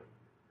think that,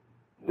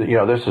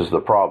 this is the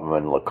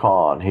problem in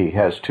Lacan. He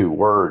has two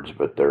words,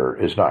 but there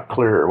is not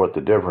clear what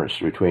the difference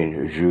between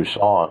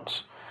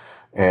jouissance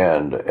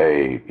and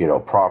a,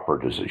 proper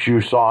desire.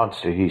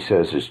 Jouissance, he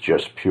says, is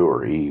just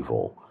pure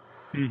evil.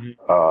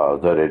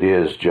 Mm-hmm. That it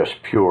is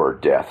just pure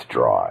death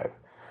drive.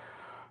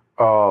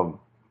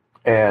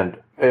 And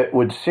it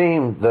would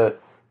seem that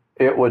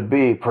it would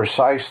be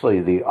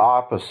precisely the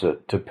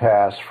opposite to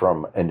pass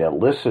from an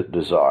illicit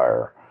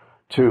desire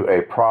to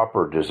a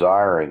proper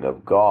desiring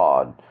of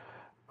God,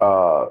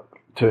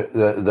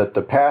 that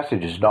the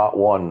passage is not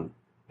one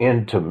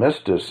into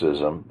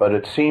mysticism, but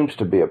it seems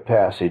to be a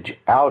passage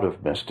out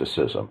of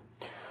mysticism.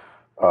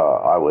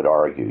 I would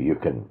argue you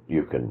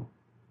can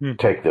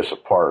take this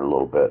apart a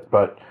little bit,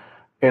 but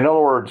in other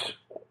words,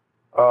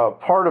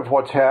 part of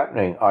what's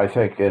happening, I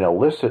think, in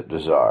illicit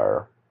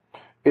desire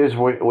is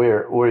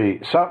we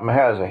something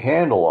has a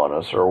handle on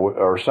us,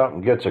 or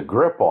something gets a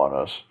grip on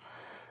us,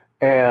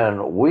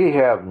 and we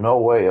have no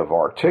way of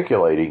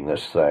articulating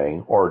this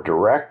thing or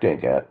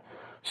directing it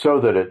so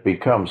that it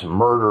becomes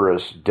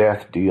murderous,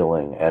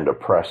 death-dealing, and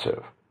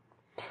oppressive.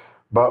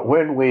 But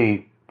when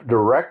we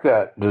direct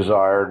that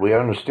desire, we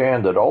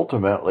understand that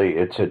ultimately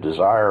it's a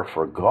desire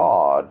for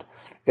God.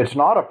 It's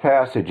not a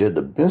passage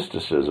into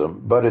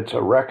mysticism, but it's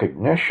a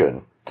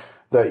recognition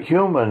that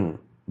human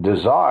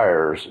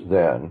desires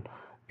then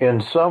in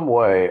some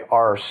way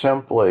are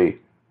simply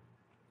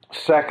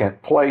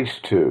second place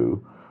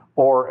to,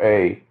 or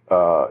they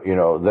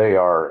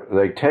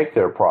take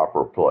their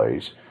proper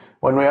place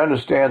when we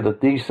understand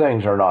that these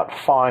things are not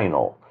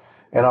final.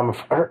 And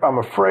I'm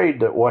afraid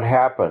that what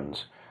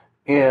happens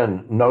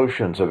in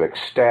notions of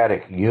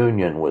ecstatic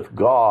union with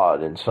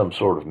God in some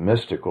sort of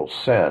mystical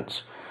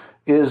sense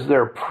is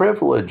they're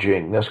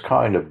privileging this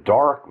kind of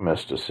dark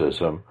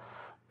mysticism,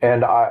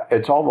 and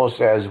it's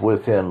almost as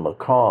within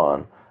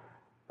Lacan.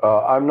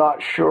 I'm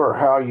not sure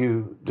how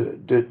you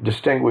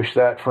distinguish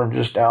that from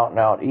just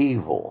out-and-out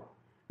evil.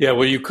 Yeah,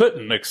 well, you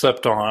couldn't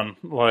except on,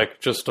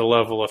 just a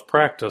level of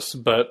practice,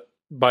 but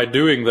by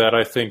doing that,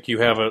 I think you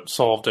haven't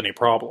solved any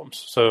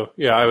problems. So,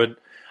 yeah,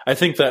 I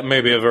think that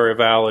may be a very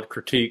valid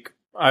critique.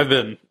 I've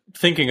been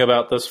thinking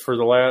about this for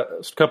the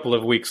last couple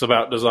of weeks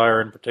about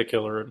desire in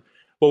particular, and,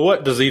 well,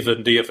 what does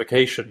even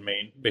deification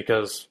mean?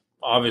 Because,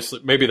 obviously,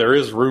 maybe there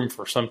is room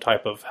for some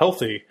type of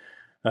healthy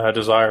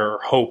desire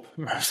or hope,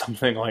 or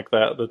something like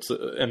that that's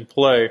in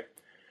play.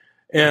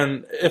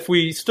 And if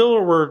we still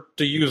were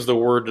to use the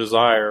word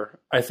desire,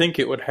 I think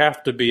it would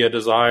have to be a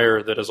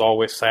desire that is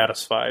always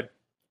satisfied.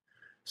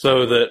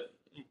 So that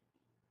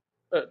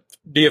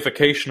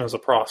deification is a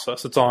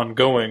process. It's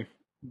ongoing,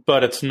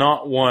 but it's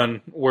not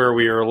one where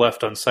we are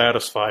left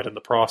unsatisfied in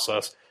the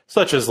process,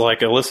 such as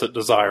illicit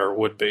desire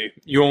would be.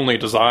 You only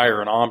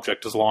desire an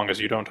object as long as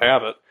you don't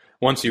have it.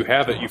 Once you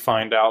have it, you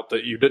find out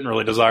that you didn't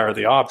really desire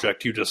the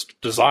object, you just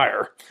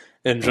desire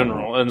in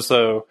general. And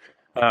so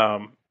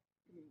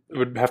it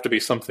would have to be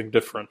something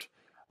different.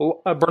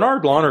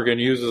 Bernard Lonergan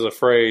uses a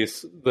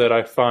phrase that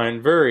I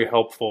find very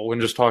helpful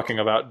when just talking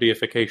about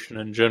deification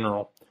in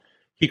general.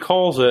 He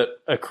calls it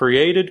a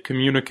created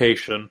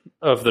communication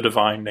of the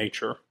divine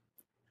nature.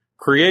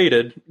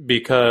 created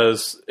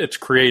because it's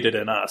created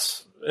in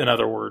us. In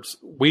other words,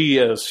 we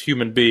as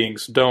human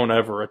beings don't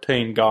ever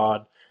attain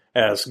God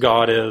as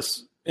God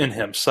is in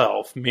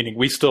himself, meaning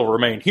we still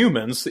remain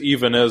humans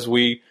even as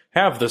we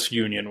have this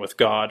union with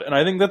God. And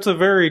I think that's a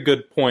very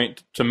good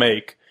point to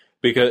make,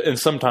 because and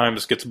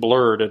sometimes gets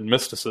blurred in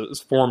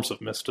forms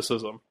of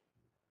mysticism.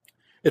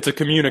 It's a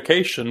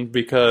communication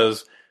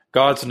because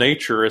God's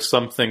nature is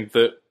something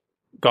that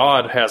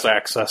God has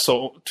access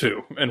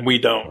to, and we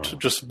don't,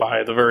 just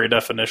by the very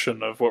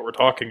definition of what we're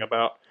talking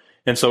about.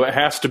 And so it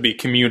has to be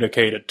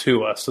communicated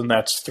to us, and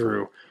that's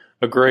through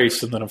a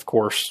grace. And then, of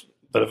course,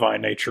 the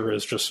divine nature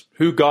is just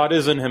who God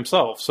is in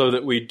himself, so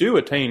that we do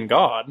attain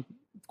God,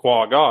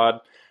 qua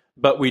God,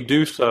 but we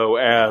do so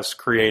as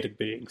created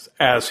beings,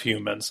 as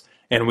humans,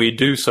 and we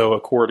do so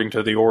according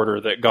to the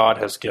order that God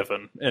has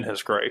given in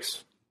his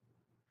grace.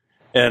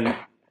 And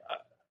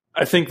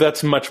I think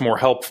that's much more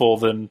helpful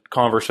than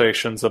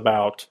conversations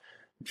about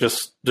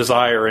just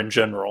desire in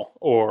general,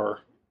 or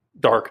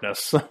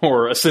darkness,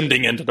 or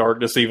ascending into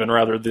darkness even,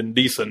 rather than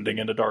descending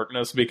into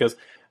darkness, because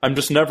I'm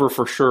just never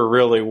for sure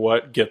really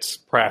what gets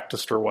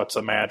practiced or what's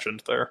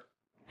imagined there.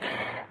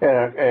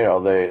 And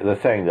the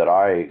thing that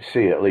I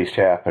see at least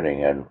happening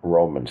in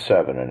Romans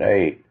 7 and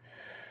 8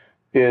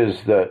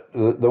 is that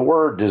the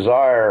word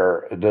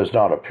desire does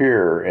not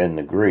appear in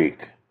the Greek,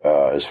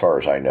 as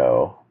far as I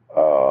know.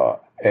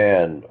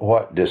 And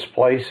what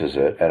displaces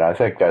it, and I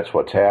think that's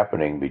what's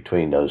happening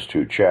between those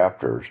two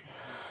chapters,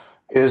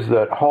 is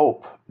that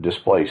hope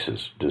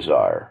displaces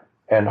desire.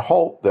 And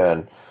hope,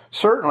 then,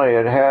 certainly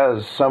it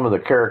has some of the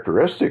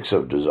characteristics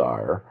of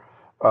desire.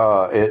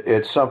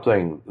 It's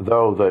something,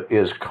 though, that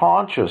is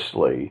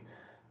consciously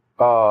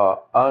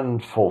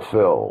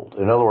unfulfilled.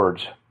 In other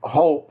words,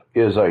 hope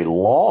is a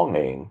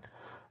longing,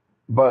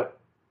 but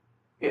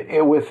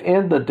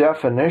within the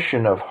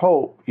definition of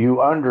hope,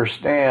 you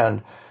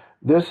understand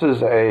this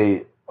is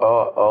a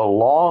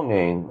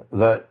longing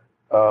that,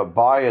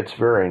 by its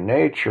very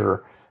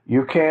nature,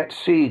 you can't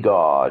see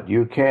God.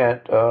 You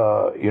can't,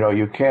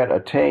 you can't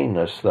attain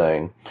this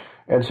thing,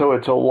 and so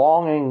it's a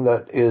longing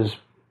that is,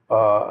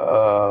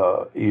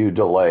 you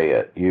delay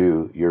it.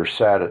 You're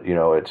sad.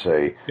 It's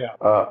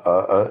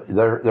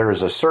there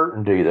is a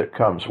certainty that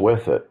comes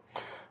with it.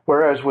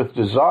 Whereas with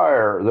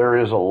desire, there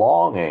is a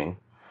longing,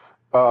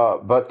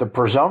 but the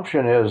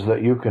presumption is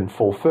that you can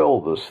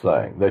fulfill this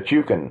thing, that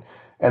you can,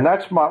 and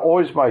that's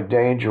always my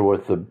danger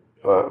with the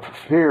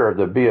fear of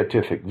the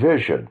beatific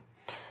vision,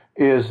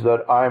 is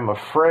that I'm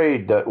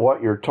afraid that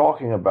what you're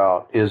talking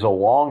about is a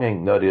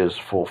longing that is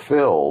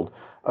fulfilled,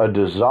 a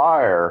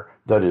desire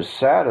that is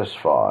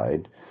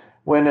satisfied,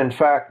 when in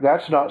fact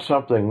that's not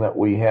something that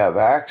we have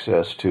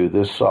access to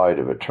this side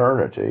of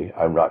eternity.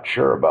 I'm not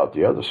sure about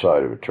the other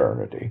side of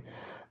eternity,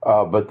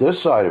 but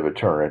this side of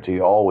eternity,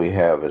 all we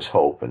have is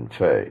hope and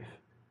faith.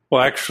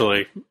 Well,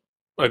 actually,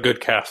 a good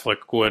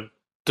Catholic would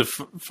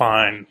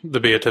define the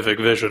beatific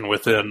vision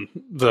within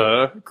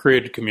the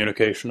created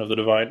communication of the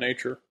divine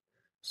nature,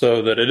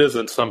 so that it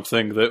isn't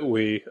something that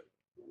we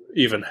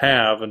even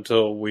have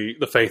until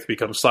the faith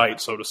becomes sight,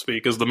 so to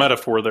speak, is the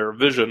metaphor there of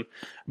vision.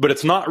 But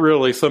it's not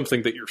really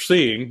something that you're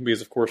seeing,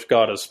 because of course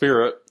God is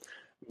spirit,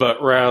 but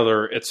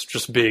rather it's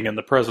just being in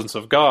the presence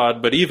of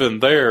God. But even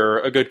there,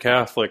 a good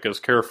Catholic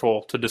is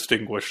careful to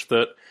distinguish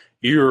that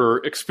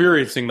you're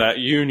experiencing that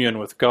union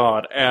with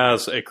God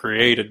as a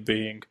created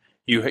being.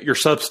 Your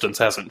substance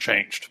hasn't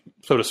changed,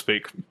 so to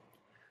speak.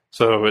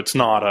 So it's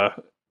not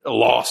a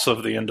loss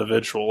of the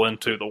individual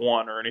into the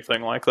one or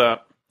anything like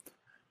that.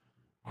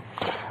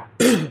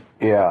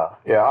 Yeah.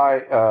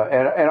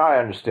 I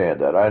understand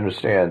that. I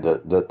understand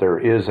that there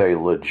is a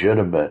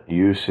legitimate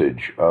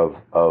usage of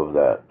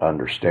that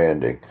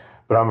understanding,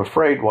 but I'm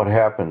afraid what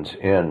happens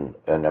in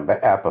an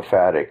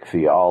apophatic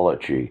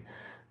theology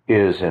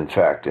is, in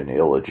fact, an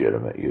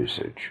illegitimate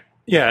usage.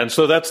 Yeah, and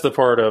so that's the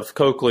part of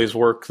Coakley's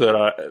work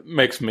that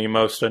makes me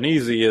most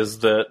uneasy, is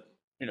that,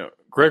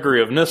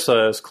 Gregory of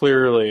Nyssa is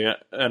clearly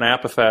an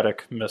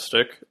apophatic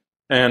mystic,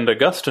 and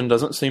Augustine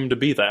doesn't seem to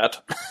be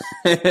that.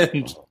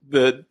 And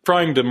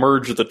trying to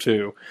merge the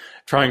two,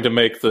 trying to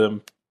make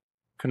them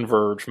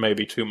converge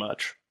maybe too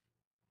much.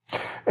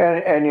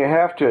 And you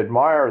have to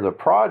admire the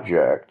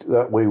project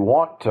that we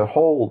want to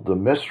hold the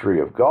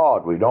mystery of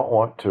God. We don't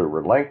want to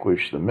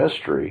relinquish the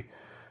mystery.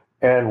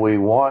 And we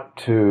want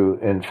to,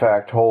 in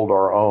fact, hold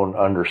our own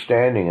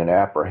understanding and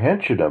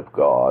apprehension of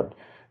God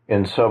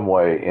in some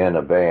way in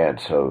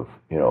advance of,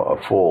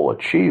 a full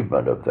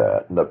achievement of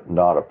that,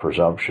 not a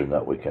presumption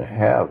that we can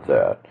have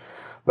that.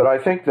 But I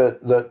think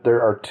that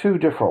there are two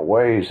different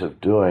ways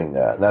of doing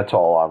that, and that's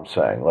all I'm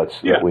saying.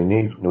 We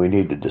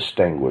need to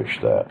distinguish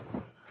that.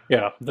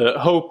 Yeah, the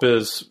hope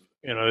is,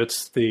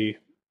 it's the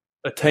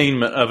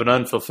attainment of an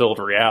unfulfilled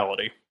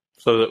reality,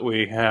 so that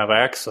we have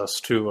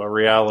access to a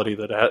reality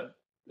that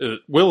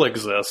it will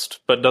exist,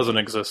 but doesn't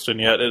exist,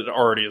 and yet it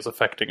already is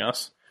affecting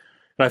us.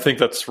 And I think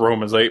that's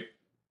Romans 8.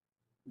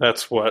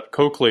 That's what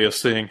Coakley is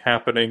seeing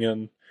happening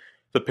in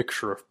the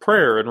picture of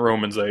prayer in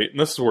Romans 8, and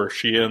this is where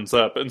she ends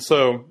up. And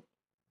so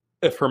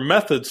if her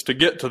methods to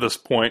get to this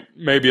point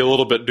may be a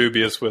little bit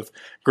dubious with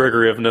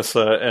Gregory of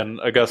Nyssa and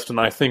Augustine,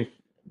 I think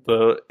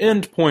the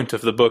end point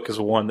of the book is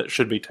one that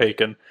should be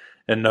taken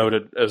and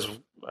noted as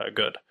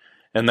good.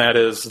 And that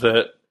is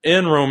that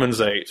in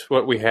Romans 8,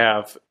 what we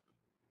have,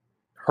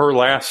 her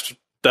last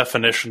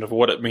definition of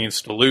what it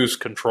means to lose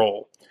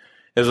control,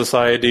 is this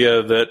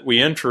idea that we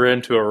enter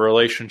into a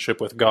relationship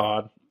with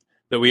God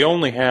that we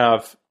only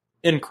have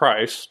in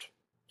Christ,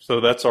 so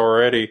that's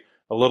already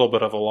a little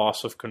bit of a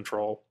loss of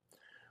control.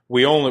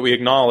 We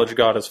acknowledge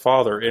God as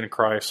Father in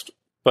Christ,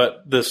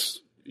 but this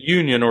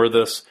union or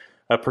this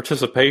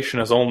participation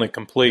is only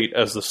complete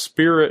as the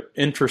Spirit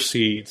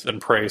intercedes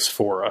and prays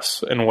for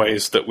us in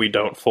ways that we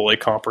don't fully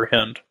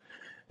comprehend.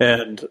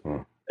 And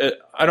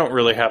I don't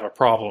really have a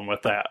problem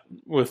with that,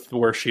 with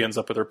where she ends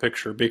up with her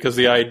picture, because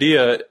the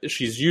idea,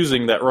 she's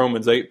using that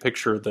Romans 8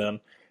 picture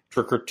then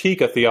to critique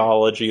a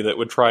theology that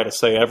would try to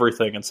say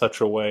everything in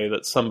such a way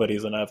that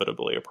somebody's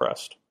inevitably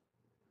oppressed.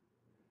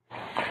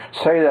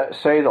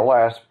 Say the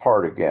last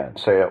part again.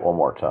 Say it one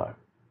more time.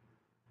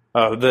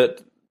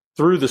 That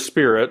through the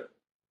Spirit,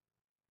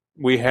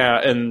 we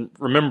have, and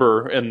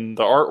remember in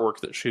the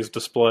artwork that she's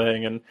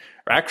displaying, and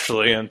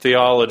actually in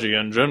theology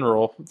in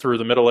general, through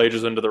the Middle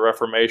Ages into the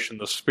Reformation,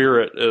 the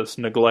Spirit is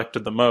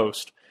neglected the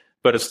most.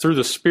 But it's through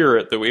the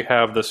Spirit that we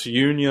have this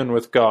union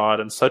with God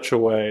in such a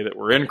way that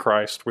we're in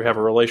Christ, we have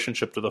a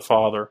relationship to the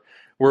Father,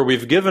 where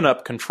we've given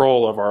up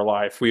control of our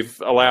life. We've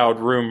allowed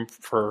room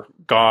for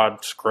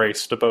God's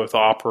grace to both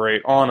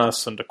operate on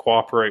us and to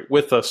cooperate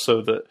with us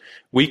so that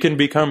we can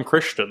become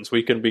Christians.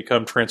 We can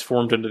become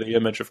transformed into the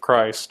image of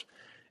Christ.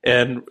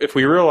 And if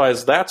we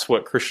realize that's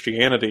what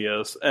Christianity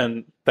is,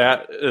 and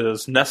that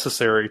is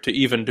necessary to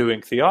even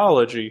doing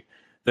theology,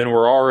 then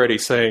we're already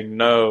saying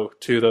no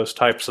to those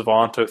types of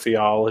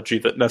onto-theology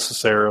that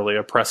necessarily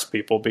oppress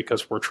people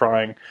because we're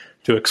trying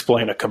to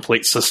explain a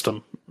complete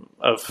system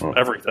of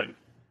everything.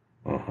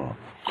 Mm-hmm.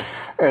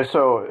 And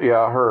so,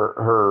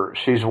 yeah,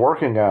 she's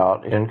working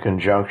out in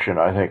conjunction,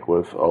 I think,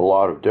 with a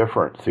lot of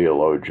different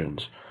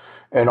theologians,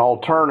 an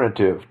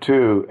alternative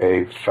to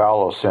a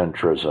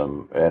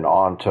phallocentrism and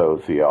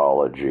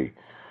onto-theology.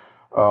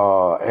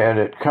 And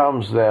it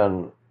comes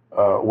then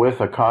with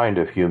a kind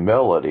of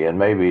humility, and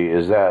maybe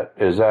is that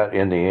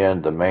in the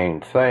end the main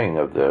thing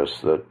of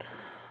this,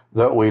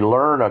 that we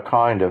learn a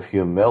kind of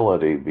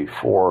humility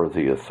before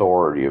the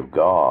authority of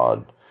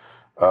God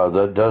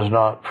that does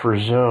not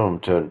presume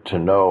to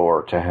know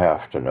or to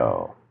have to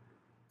know.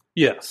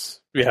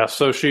 Yes. Yeah,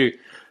 so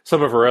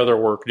some of her other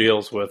work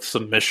deals with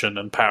submission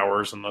and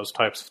powers and those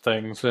types of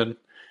things. And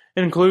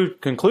in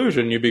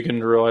conclusion, you begin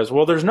to realize,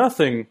 well, there's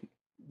nothing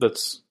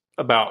that's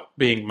about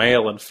being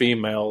male and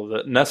female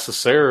that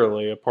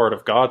necessarily a part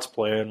of God's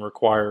plan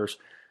requires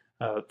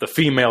the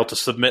female to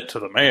submit to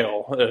the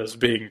male as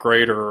being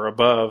greater or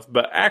above,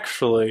 but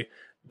actually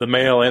the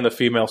male and the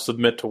female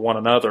submit to one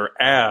another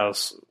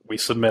as we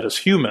submit as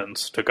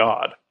humans to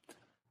God.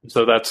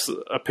 So that's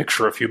a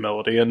picture of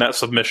humility, and that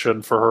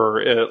submission for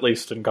her, at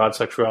least in God's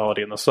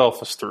sexuality and the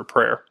self, is through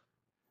prayer.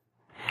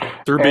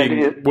 Through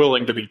being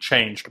willing to be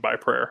changed by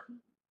prayer.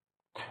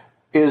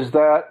 Is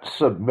that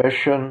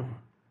submission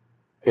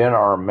in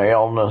our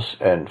maleness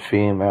and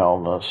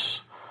femaleness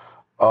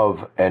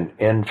of an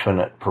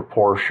infinite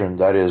proportion?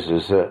 That is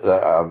it,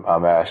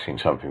 I'm asking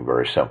something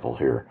very simple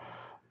here.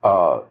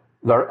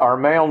 Our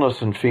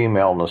maleness and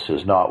femaleness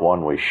is not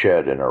one we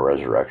shed in a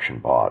resurrection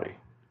body.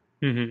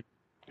 Mm-hmm.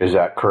 Is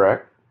that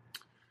correct?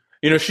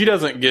 She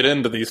doesn't get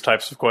into these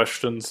types of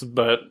questions,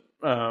 but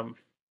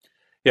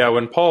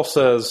when Paul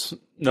says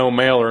no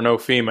male or no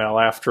female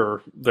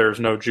after there's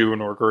no Jew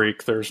nor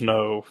Greek, there's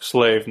no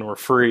slave nor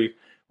free,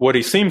 what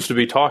he seems to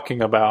be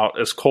talking about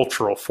is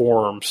cultural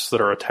forms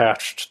that are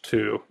attached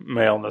to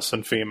maleness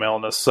and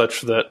femaleness,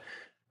 such that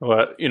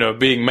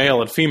being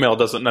male and female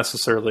doesn't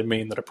necessarily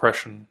mean that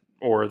oppression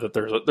or that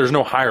there's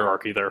no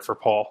hierarchy there for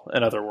Paul,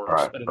 in other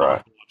words, at an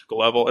ontological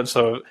level. And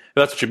so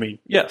that's what you mean,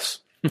 yes.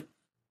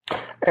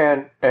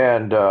 And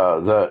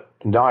that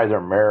neither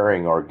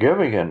marrying or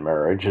giving in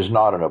marriage is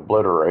not an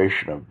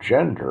obliteration of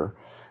gender.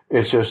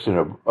 It's just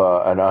an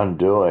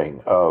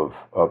undoing of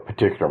a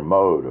particular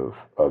mode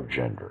of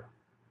gender.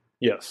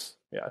 Yes.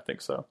 Yeah, I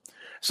think so.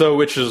 So,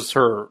 which is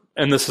her,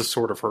 and this is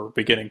sort of her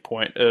beginning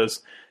point,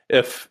 is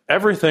if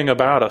everything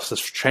about us is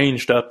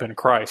changed up in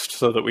Christ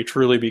so that we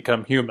truly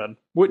become human,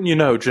 wouldn't you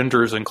know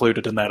gender is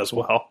included in that as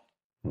well?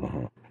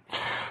 Mm-hmm.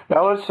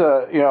 Now let's,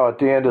 at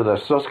the end of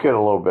this, let's get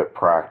a little bit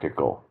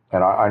practical.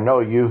 And I know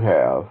you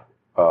have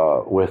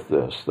with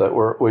this, that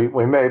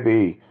we may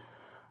be,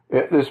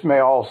 this may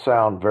all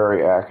sound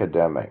very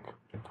academic,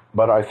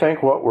 but I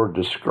think what we're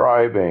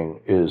describing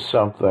is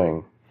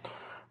something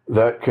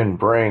that can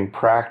bring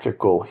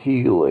practical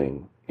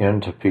healing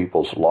into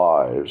people's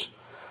lives,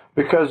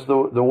 because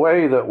the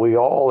way that we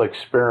all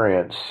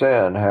experience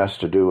sin has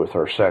to do with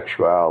our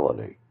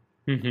sexuality.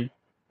 Mm-hmm.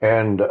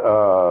 And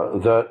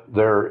that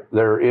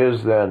there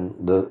is then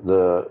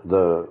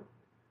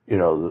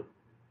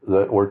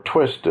that we're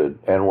twisted,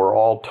 and we're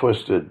all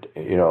twisted,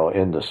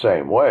 in the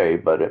same way,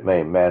 but it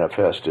may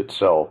manifest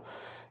itself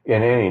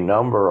in any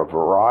number of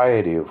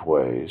variety of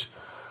ways.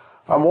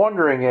 I'm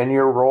wondering, in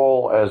your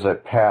role as a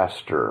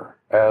pastor,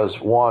 as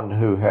one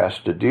who has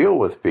to deal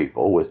with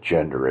people with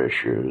gender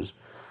issues,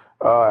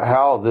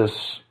 how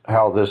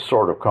this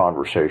sort of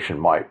conversation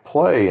might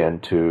play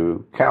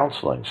into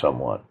counseling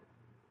someone.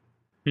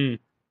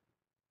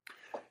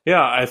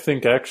 Yeah, I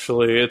think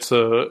actually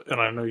and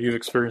I know you've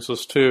experienced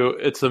this too,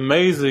 it's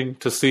amazing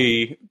to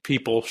see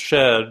people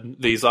shed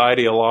these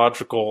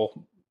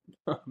ideological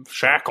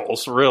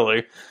shackles,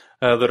 really,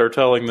 that are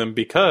telling them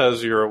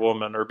because you're a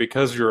woman or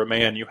because you're a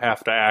man, you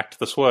have to act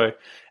this way.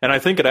 And I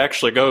think it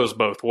actually goes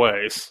both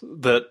ways,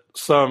 that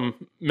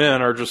some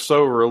men are just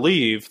so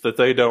relieved that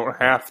they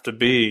don't have to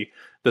be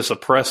this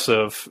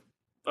oppressive,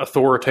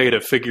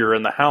 authoritative figure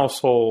in the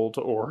household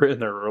or in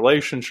their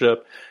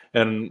relationship.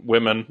 And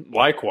women,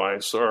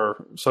 likewise,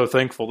 are so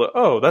thankful that,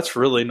 oh, that's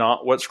really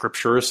not what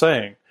Scripture is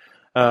saying.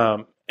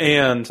 And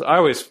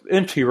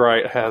N.T.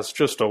 Wright has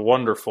just a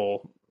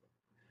wonderful,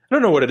 I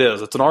don't know what it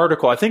is. It's an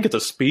article. I think it's a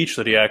speech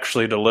that he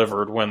actually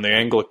delivered when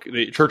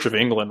the Church of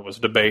England was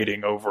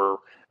debating over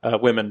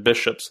women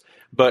bishops.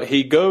 But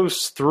he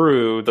goes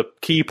through the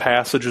key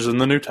passages in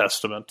the New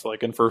Testament,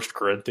 like in 1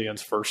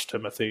 Corinthians, 1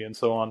 Timothy, and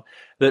so on,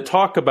 that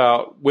talk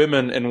about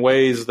women in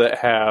ways that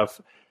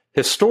have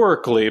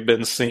historically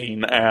been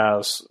seen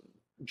as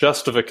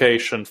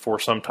justification for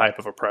some type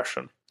of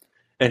oppression.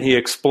 And he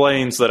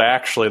explains that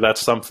actually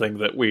that's something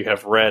that we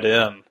have read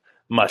in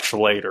much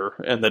later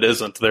and that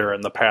isn't there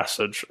in the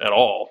passage at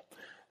all.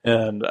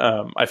 And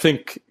I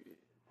think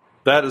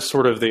that is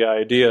sort of the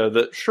idea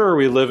that, sure,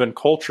 we live in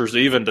cultures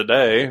even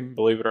today,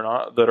 believe it or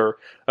not, that are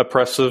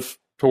oppressive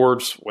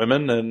towards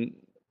women and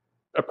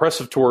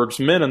oppressive towards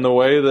men in the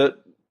way that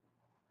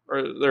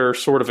they're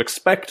sort of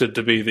expected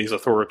to be these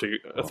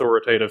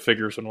authoritative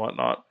figures and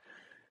whatnot.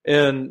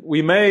 And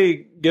we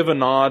may give a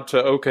nod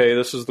to, okay,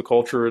 this is the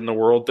culture in the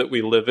world that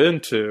we live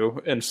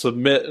into, and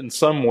submit in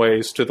some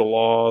ways to the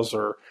laws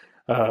or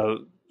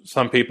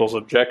some people's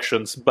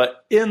objections,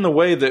 but in the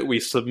way that we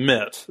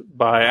submit,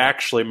 by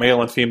actually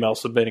male and female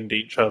submitting to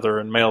each other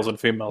and males and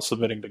females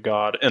submitting to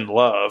God in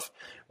love,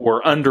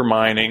 we're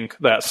undermining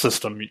that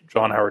system.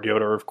 John Howard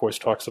Yoder, of course,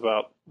 talks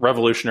about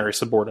revolutionary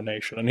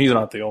subordination, and he's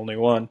not the only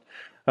one.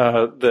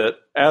 That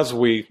as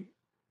we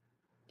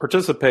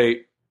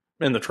participate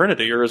in the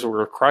Trinity, or as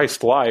we're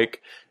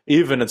Christ-like,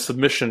 even in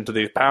submission to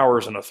these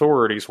powers and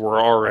authorities,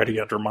 we're already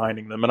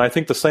undermining them. And I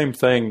think the same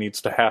thing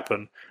needs to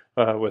happen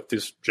with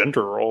these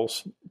gender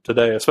roles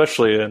today,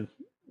 especially in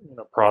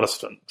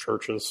Protestant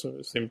churches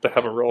who seem to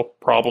have a real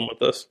problem with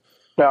this.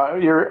 Now,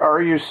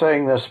 are you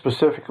saying this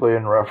specifically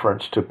in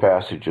reference to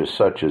passages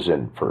such as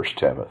in 1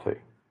 Timothy?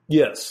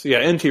 Yes. Yeah,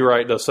 N.T.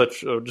 Wright does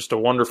just a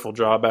wonderful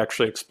job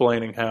actually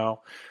explaining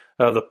how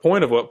the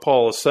point of what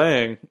Paul is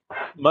saying,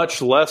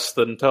 much less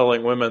than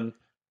telling women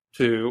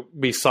to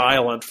be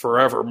silent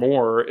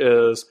forevermore,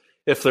 is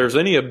if there's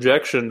any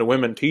objection to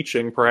women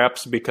teaching,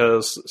 perhaps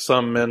because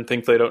some men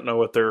think they don't know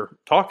what they're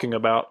talking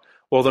about,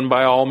 well, then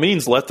by all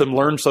means, let them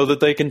learn so that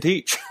they can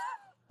teach.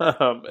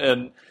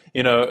 And,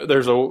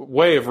 there's a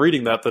way of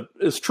reading that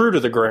is true to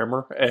the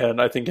grammar,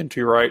 and I think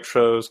N.T. Wright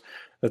shows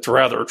it's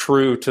rather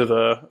true to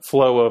the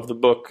flow of the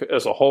book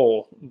as a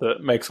whole,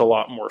 that makes a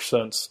lot more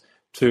sense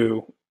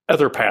to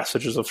other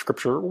passages of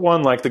Scripture,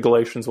 one like the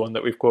Galatians one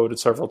that we've quoted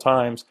several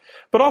times,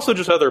 but also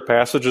just other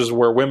passages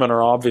where women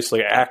are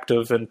obviously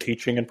active in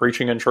teaching and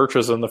preaching in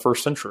churches in the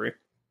first century.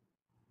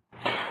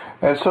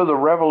 And so the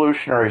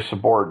revolutionary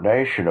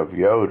subordination of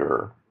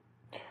Yoder,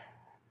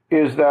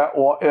 is that,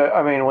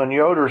 when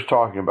Yoder's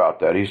talking about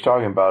that, he's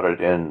talking about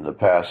it in the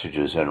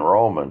passages in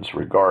Romans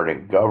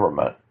regarding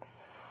government.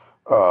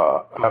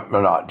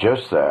 Not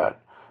just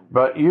that,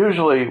 but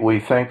usually we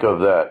think of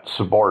that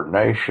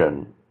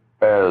subordination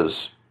as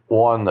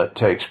one that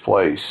takes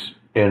place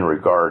in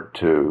regard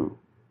to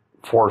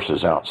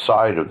forces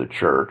outside of the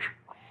church.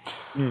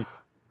 And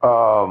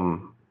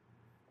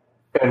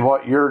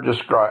what you're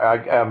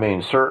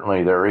describing,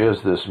 certainly there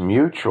is this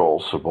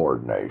mutual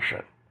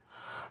subordination,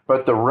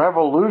 but the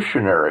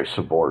revolutionary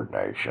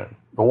subordination,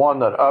 the one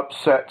that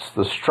upsets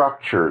the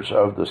structures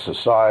of the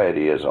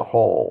society as a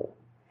whole,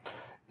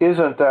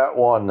 isn't that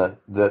one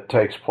that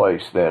takes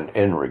place then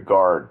in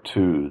regard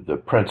to the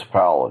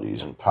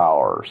principalities and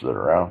powers that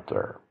are out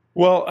there?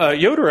 Well,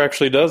 Yoder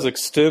actually does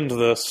extend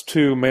this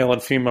to male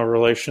and female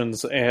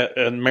relations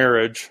and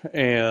marriage,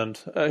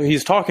 and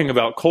he's talking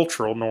about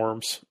cultural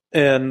norms.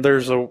 And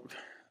there's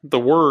the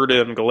word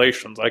in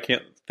Galatians, I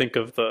can't think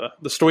of the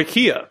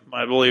stoicheia,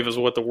 I believe is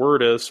what the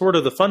word is, sort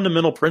of the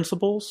fundamental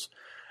principles.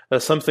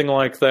 Something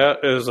like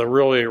that is a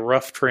really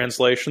rough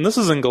translation. This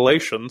is in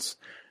Galatians,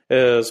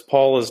 as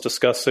Paul is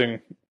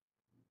discussing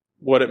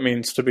what it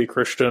means to be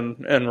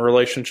Christian in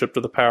relationship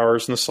to the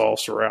powers, and this all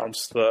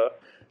surrounds the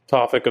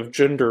topic of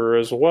gender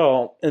as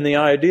well. And the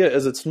idea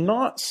is it's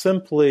not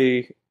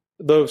simply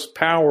those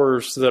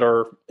powers that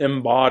are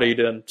embodied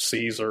in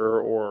Caesar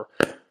or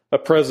a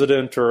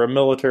president or a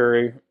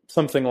military,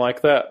 something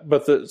like that,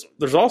 but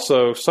there's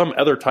also some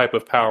other type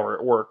of power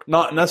at work.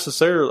 Not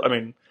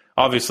necessarily,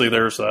 obviously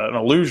there's an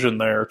allusion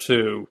there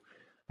to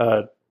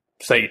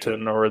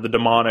Satan or the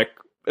demonic,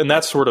 and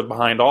that's sort of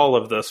behind all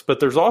of this. But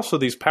there's also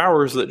these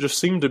powers that just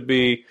seem to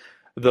be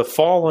the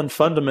fallen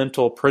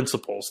fundamental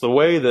principles, the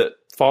way that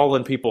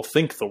fallen people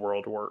think the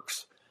world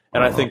works.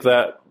 And I think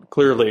that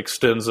clearly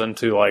extends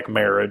into like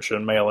marriage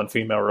and male and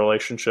female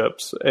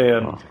relationships.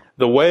 And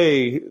the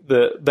way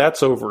that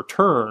that's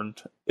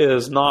overturned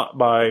is not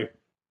by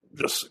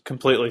just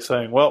completely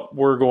saying, well,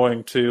 we're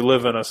going to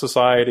live in a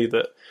society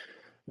that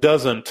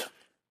doesn't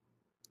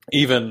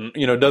even,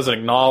 doesn't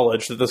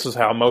acknowledge that this is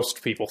how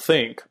most people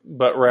think,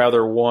 but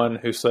rather one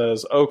who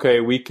says, okay,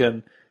 we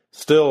can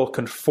still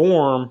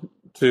conform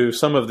to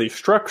some of these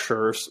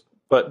structures,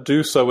 but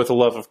do so with the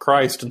love of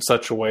Christ in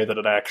such a way that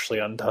it actually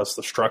undoes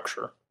the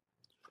structure.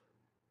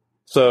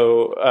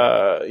 So,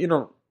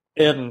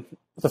 in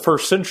the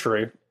first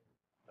century,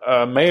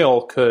 a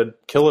male could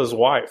kill his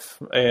wife,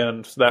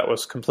 and that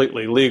was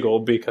completely legal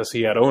because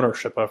he had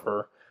ownership of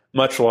her,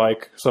 much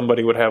like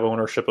somebody would have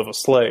ownership of a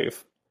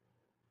slave.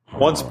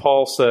 Once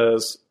Paul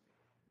says,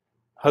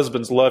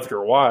 husbands, love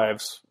your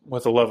wives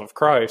with the love of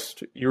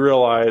Christ, you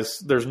realize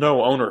there's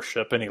no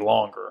ownership any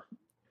longer.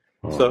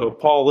 So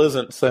Paul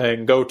isn't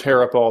saying, go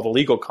tear up all the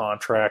legal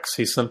contracts.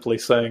 He's simply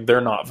saying they're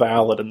not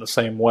valid in the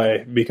same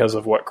way because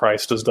of what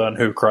Christ has done,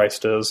 who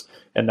Christ is,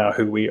 and now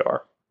who we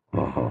are.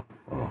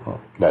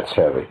 That's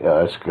heavy.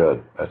 Yeah, that's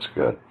good. That's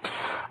good.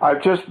 I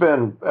just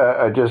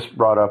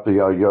brought up the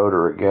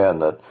Yoder again,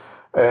 that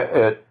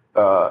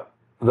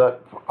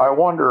I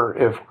wonder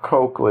if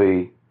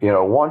Coakley,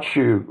 once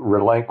you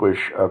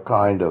relinquish a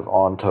kind of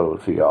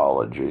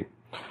ontotheology,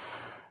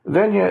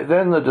 then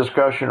the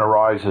discussion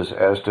arises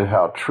as to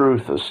how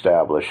truth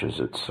establishes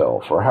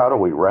itself, or how do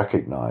we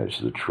recognize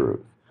the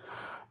truth?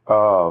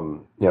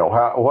 How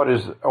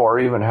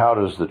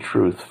does the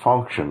truth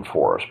function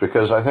for us?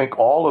 Because I think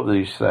all of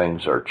these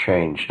things are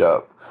changed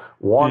up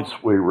once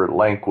we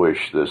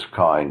relinquish this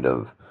kind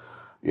of,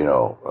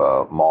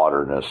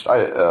 modernist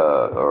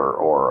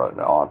or an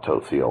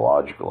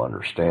ontotheological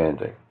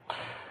understanding.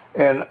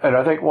 And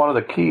I think one of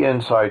the key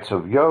insights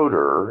of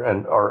Yoder,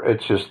 or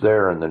it's just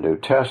there in the New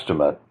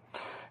Testament,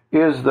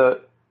 is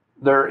that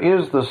there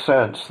is the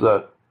sense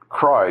that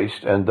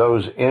Christ and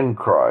those in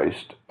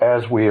Christ,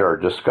 as we are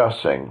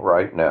discussing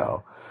right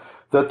now,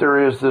 that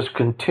there is this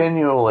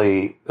continual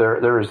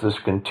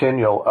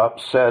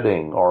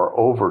upsetting or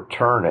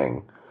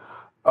overturning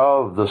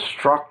of the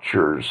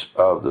structures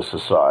of the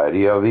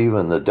society, of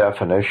even the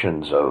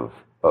definitions of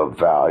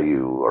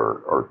value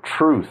or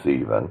truth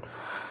even,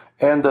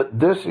 and that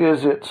this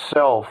is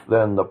itself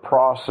then the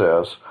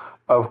process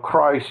of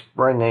Christ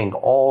bringing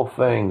all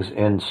things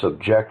in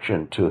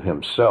subjection to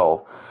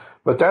himself.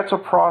 But that's a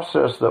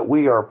process that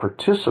we are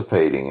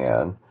participating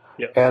in,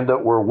 yes, and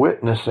that we're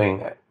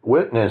witnessing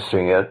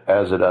it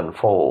as it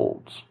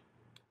unfolds.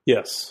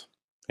 Yes.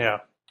 Yeah.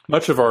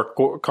 Much of our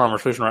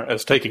conversation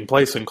is taking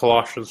place in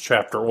Colossians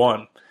chapter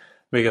 1,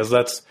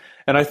 because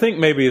and I think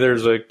maybe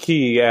there's a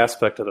key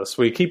aspect of this.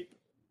 We keep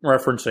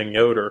referencing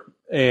Yoder,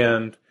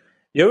 and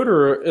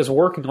Yoder is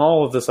working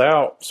all of this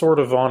out sort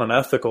of on an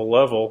ethical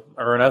level,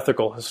 or an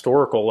ethical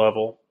historical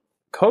level.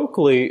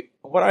 Coakley,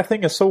 what I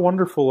think is so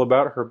wonderful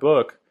about her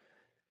book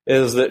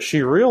is that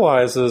she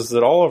realizes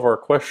that all of our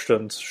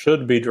questions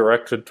should be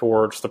directed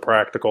towards the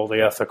practical,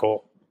 the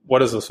ethical. What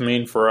does this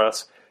mean for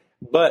us?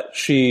 But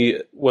she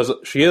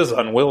is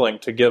unwilling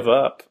to give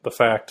up the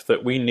fact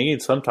that we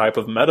need some type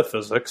of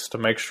metaphysics to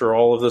make sure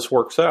all of this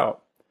works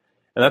out.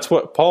 And that's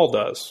what Paul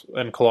does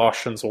in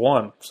Colossians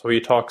 1. So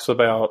he talks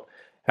about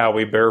how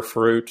we bear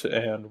fruit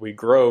and we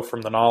grow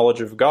from the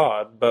knowledge of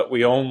God, but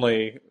we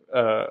only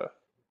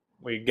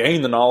we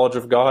gain the knowledge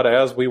of God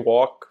as we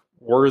walk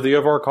worthy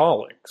of our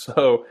calling.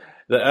 So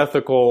the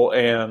ethical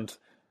and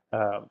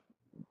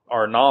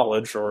our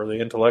knowledge, or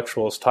the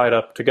intellectual, is tied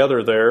up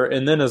together there.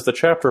 And then as the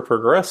chapter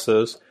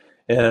progresses,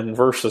 in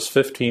verses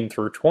 15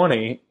 through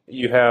 20,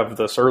 you have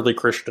this early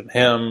Christian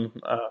hymn.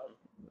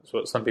 That's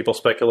what some people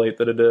speculate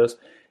that it is.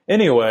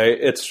 Anyway,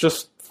 it's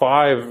just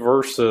 5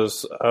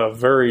 verses of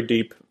very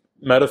deep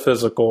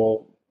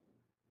metaphysical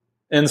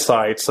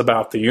insights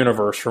about the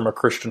universe from a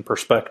Christian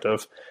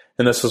perspective.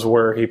 And this is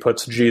where he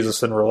puts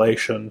Jesus in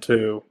relation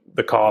to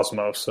the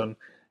cosmos and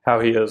how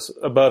he is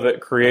above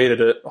it, created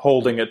it,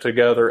 holding it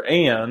together,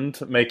 and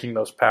making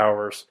those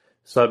powers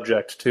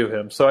subject to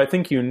him. So I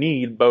think you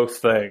need both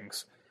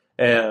things.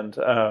 And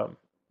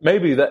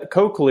maybe that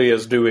Coakley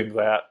is doing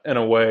that in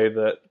a way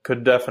that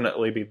could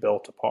definitely be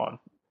built upon.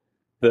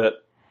 That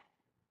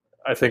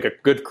I think a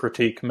good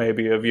critique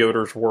maybe of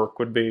Yoder's work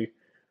would be,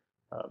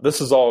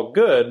 this is all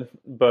good,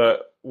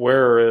 but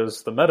where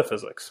is the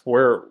metaphysics?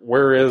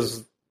 Where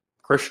is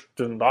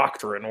Christian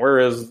doctrine? Where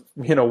is,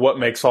 what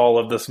makes all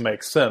of this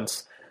make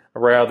sense?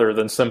 Rather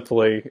than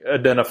simply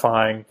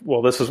identifying,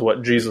 well, this is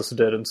what Jesus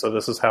did, and so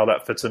this is how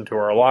that fits into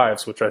our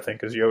lives, which I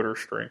think is Yoder's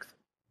strength.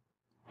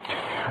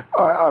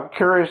 I'm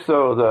curious,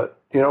 though, that,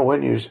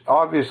 when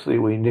obviously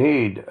we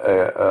need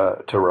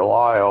to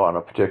rely on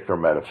a particular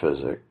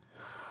metaphysic,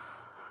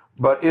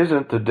 but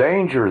isn't the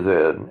danger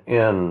then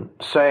in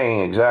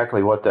saying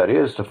exactly what that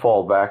is to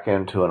fall back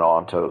into an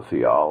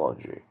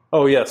ontotheology?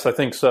 Oh, yes, I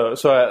think so.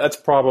 So that's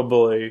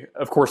probably,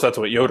 of course, that's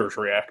what Yoder's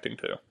reacting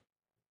to.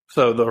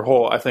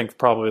 So I think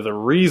probably the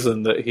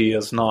reason that he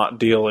is not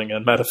dealing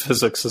in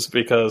metaphysics is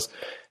because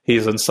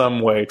he's in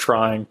some way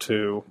trying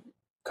to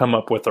come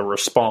up with a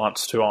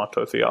response to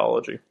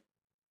ontotheology.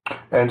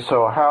 And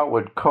so how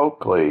would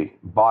Coakley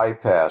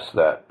bypass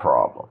that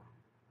problem?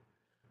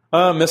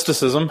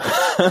 Mysticism.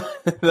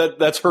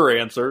 That's her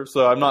answer.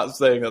 So I'm not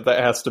saying that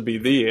has to be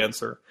the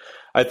answer.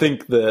 I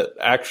think that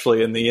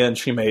actually in the end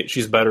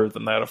she's better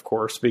than that, of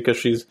course, because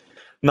she's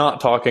not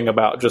talking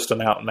about just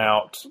an out and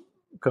out,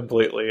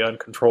 completely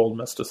uncontrolled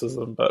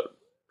mysticism, but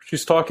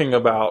she's talking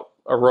about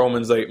a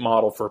Romans 8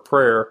 model for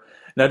prayer.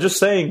 Now, just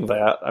saying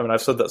that, I mean,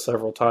 I've said that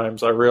several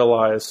times, I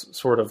realize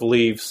sort of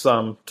leaves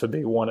some to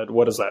be wanted.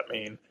 What does that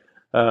mean?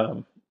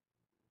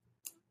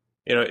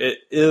 It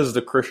is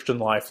the Christian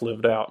life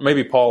lived out.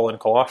 Maybe Paul in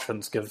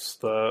Colossians gives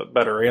the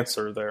better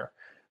answer there,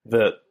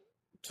 that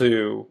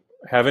to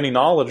have any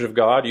knowledge of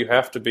God, you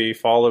have to be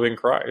following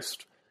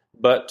Christ.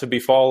 But to be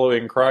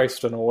following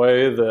Christ in a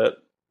way that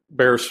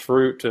bears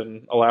fruit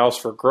and allows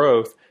for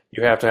growth,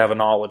 you have to have a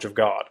knowledge of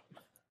God.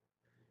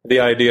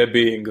 The idea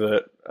being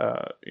that,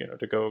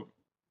 to go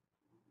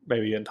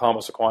maybe in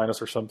Thomas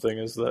Aquinas or something,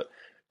 is that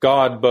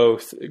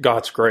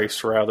God's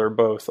grace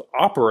both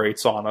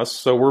operates on us,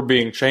 so we're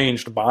being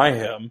changed by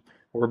Him,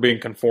 we're being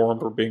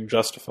conformed, we're being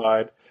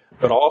justified,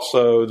 but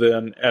also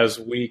then as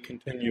we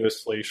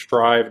continuously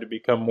strive to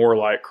become more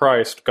like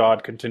Christ,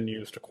 God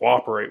continues to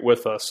cooperate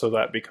with us, so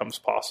that becomes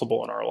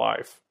possible in our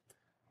life.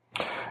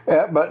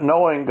 But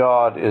knowing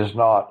God is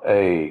not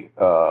an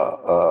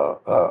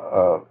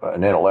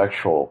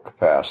intellectual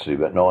capacity,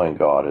 but knowing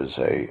God is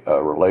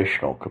a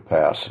relational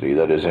capacity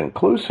that is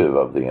inclusive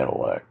of the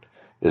intellect.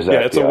 Is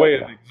that it's a way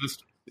of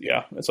existing.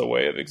 Yeah, it's a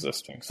way of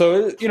existing.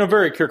 So,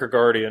 very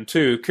Kierkegaardian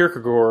too.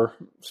 Kierkegaard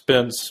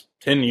spends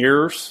 10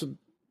 years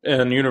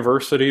in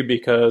university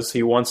because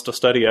he wants to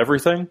study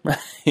everything,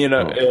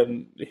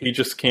 and he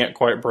just can't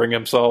quite bring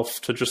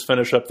himself to just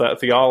finish up that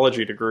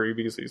theology degree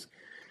because he's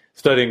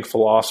studying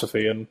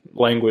philosophy and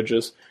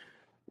languages.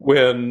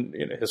 When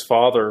his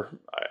father,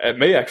 it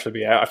may actually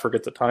be, I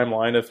forget the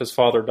timeline, if his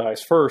father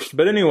dies first,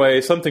 but anyway,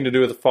 something to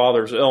do with the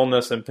father's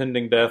illness,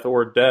 impending death,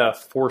 or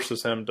death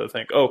forces him to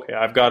think, okay,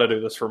 I've got to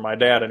do this for my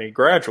dad, and he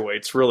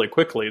graduates really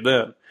quickly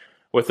then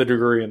with a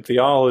degree in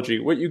theology.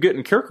 What you get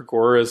in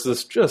Kierkegaard is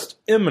this just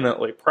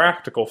eminently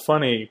practical,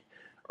 funny,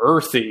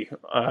 earthy,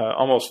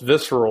 almost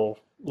visceral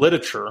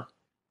literature,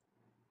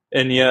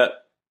 and yet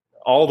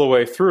all the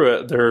way through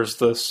it, there's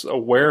this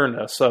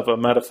awareness of a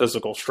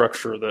metaphysical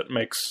structure that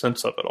makes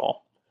sense of it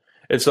all.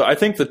 And so I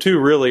think the two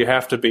really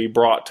have to be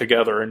brought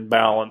together and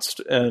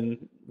balanced,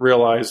 and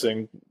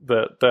realizing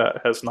that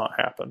that has not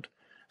happened.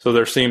 So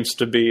there seems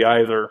to be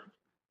either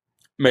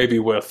maybe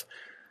with,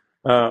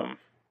 I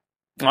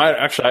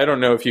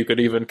don't know if you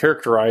could even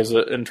characterize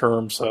it in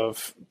terms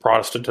of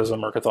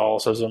Protestantism or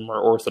Catholicism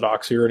or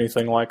Orthodoxy or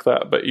anything like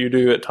that, but you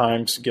do at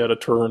times get a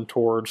turn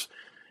towards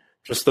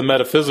just the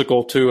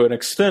metaphysical to an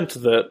extent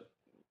that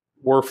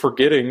we're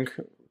forgetting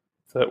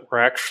that we're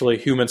actually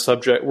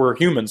we're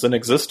humans in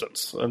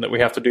existence, and that we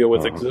have to deal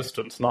with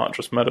existence, not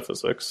just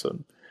metaphysics.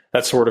 And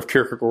that's sort of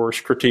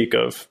Kierkegaard's critique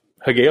of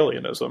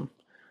Hegelianism.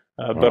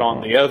 But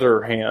on the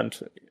other hand,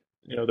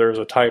 there's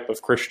a type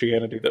of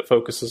Christianity that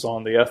focuses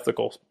on the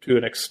ethical to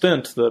an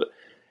extent that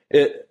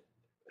it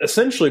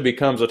essentially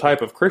becomes a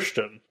type of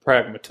Christian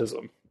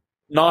pragmatism.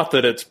 Not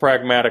that it's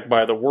pragmatic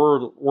by the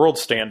world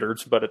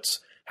standards, but it's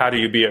how do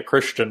you be a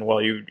Christian?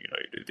 Well, you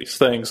do these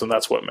things, and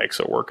that's what makes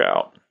it work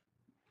out.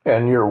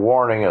 And you're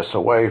warning us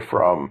away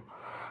from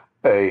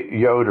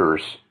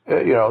Yoder's,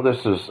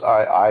 this is,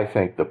 I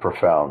think, the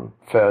profound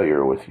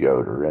failure with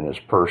Yoder in his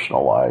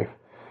personal life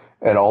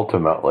and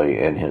ultimately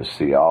in his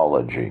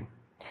theology.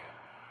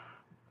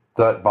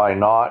 That by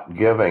not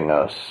giving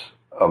us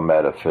a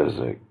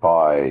metaphysic,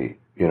 by,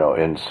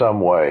 in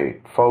some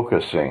way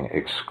focusing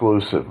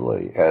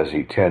exclusively, as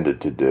he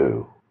tended to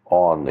do,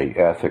 on the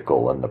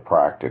ethical and the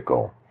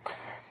practical,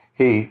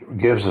 he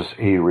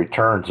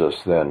returns us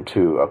then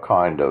to a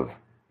kind of,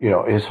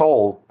 his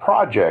whole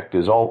project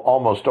is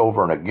almost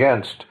over and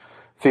against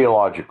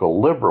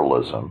theological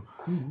liberalism.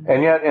 Mm-hmm.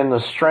 And yet in the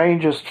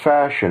strangest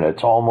fashion,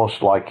 it's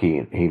almost like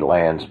he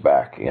lands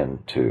back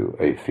into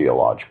a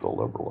theological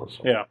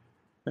liberalism. Yeah,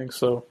 I think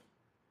so.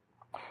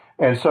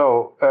 And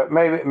so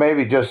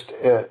maybe just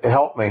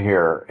help me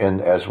here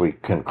as we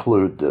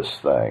conclude this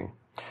thing.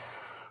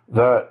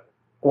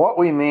 What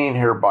we mean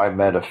here by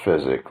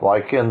metaphysic,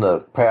 like in the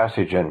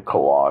passage in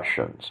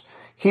Colossians,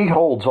 he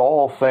holds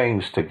all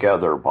things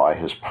together by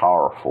his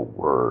powerful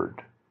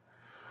word.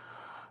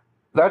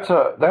 That's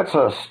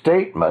a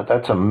statement,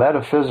 that's a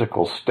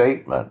metaphysical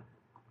statement.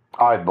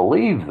 I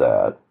believe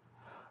that,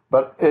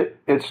 but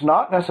it's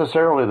not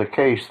necessarily the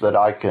case that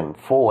I can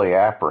fully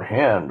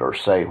apprehend or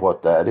say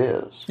what that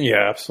is.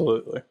 Yeah,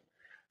 absolutely.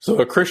 So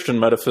a Christian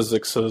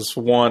metaphysics is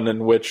one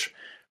in which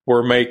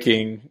we're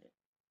making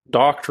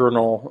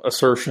doctrinal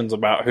assertions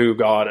about who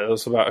God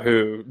is, about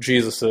who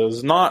Jesus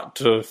is, not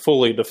to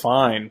fully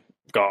define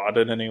God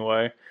in any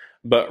way,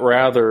 but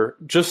rather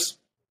just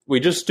we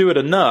just do it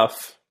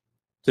enough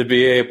to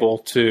be able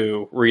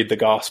to read the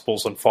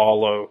Gospels and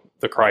follow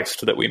the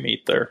Christ that we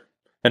meet there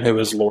and who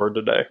is Lord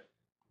today.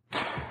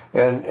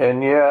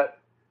 And yet,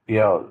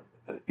 you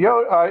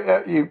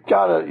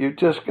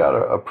just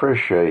gotta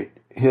appreciate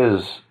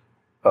his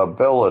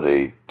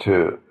ability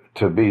to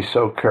be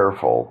so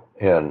careful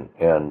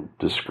in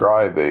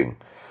describing.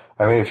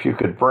 I mean, if you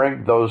could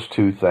bring those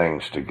two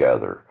things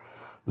together,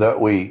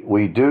 that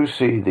we do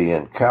see the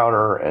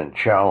encounter and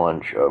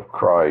challenge of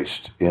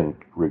Christ in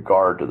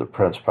regard to the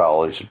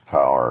principalities and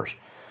powers,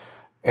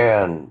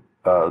 and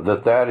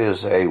that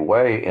is a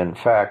way, in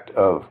fact,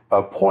 of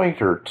a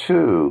pointer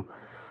to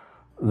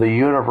the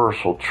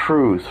universal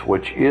truth,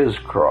 which is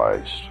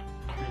Christ.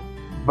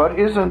 But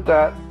isn't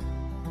that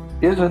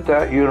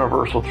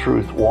universal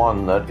truth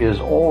one that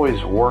is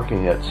always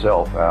working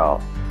itself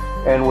out,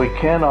 and we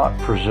cannot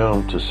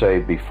presume to say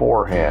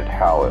beforehand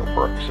how it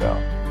works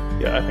out?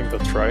 Yeah, I think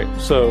that's right.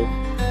 So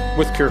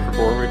with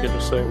Kierkegaard, we can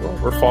just say, well,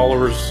 we're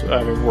followers.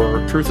 I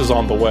mean, truth is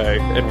on the way,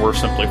 and we're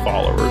simply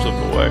followers of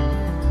the way.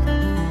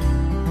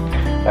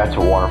 That's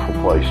a wonderful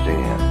place to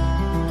end.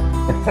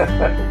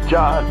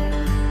 John,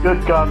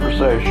 good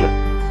conversation.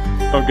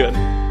 Oh, good.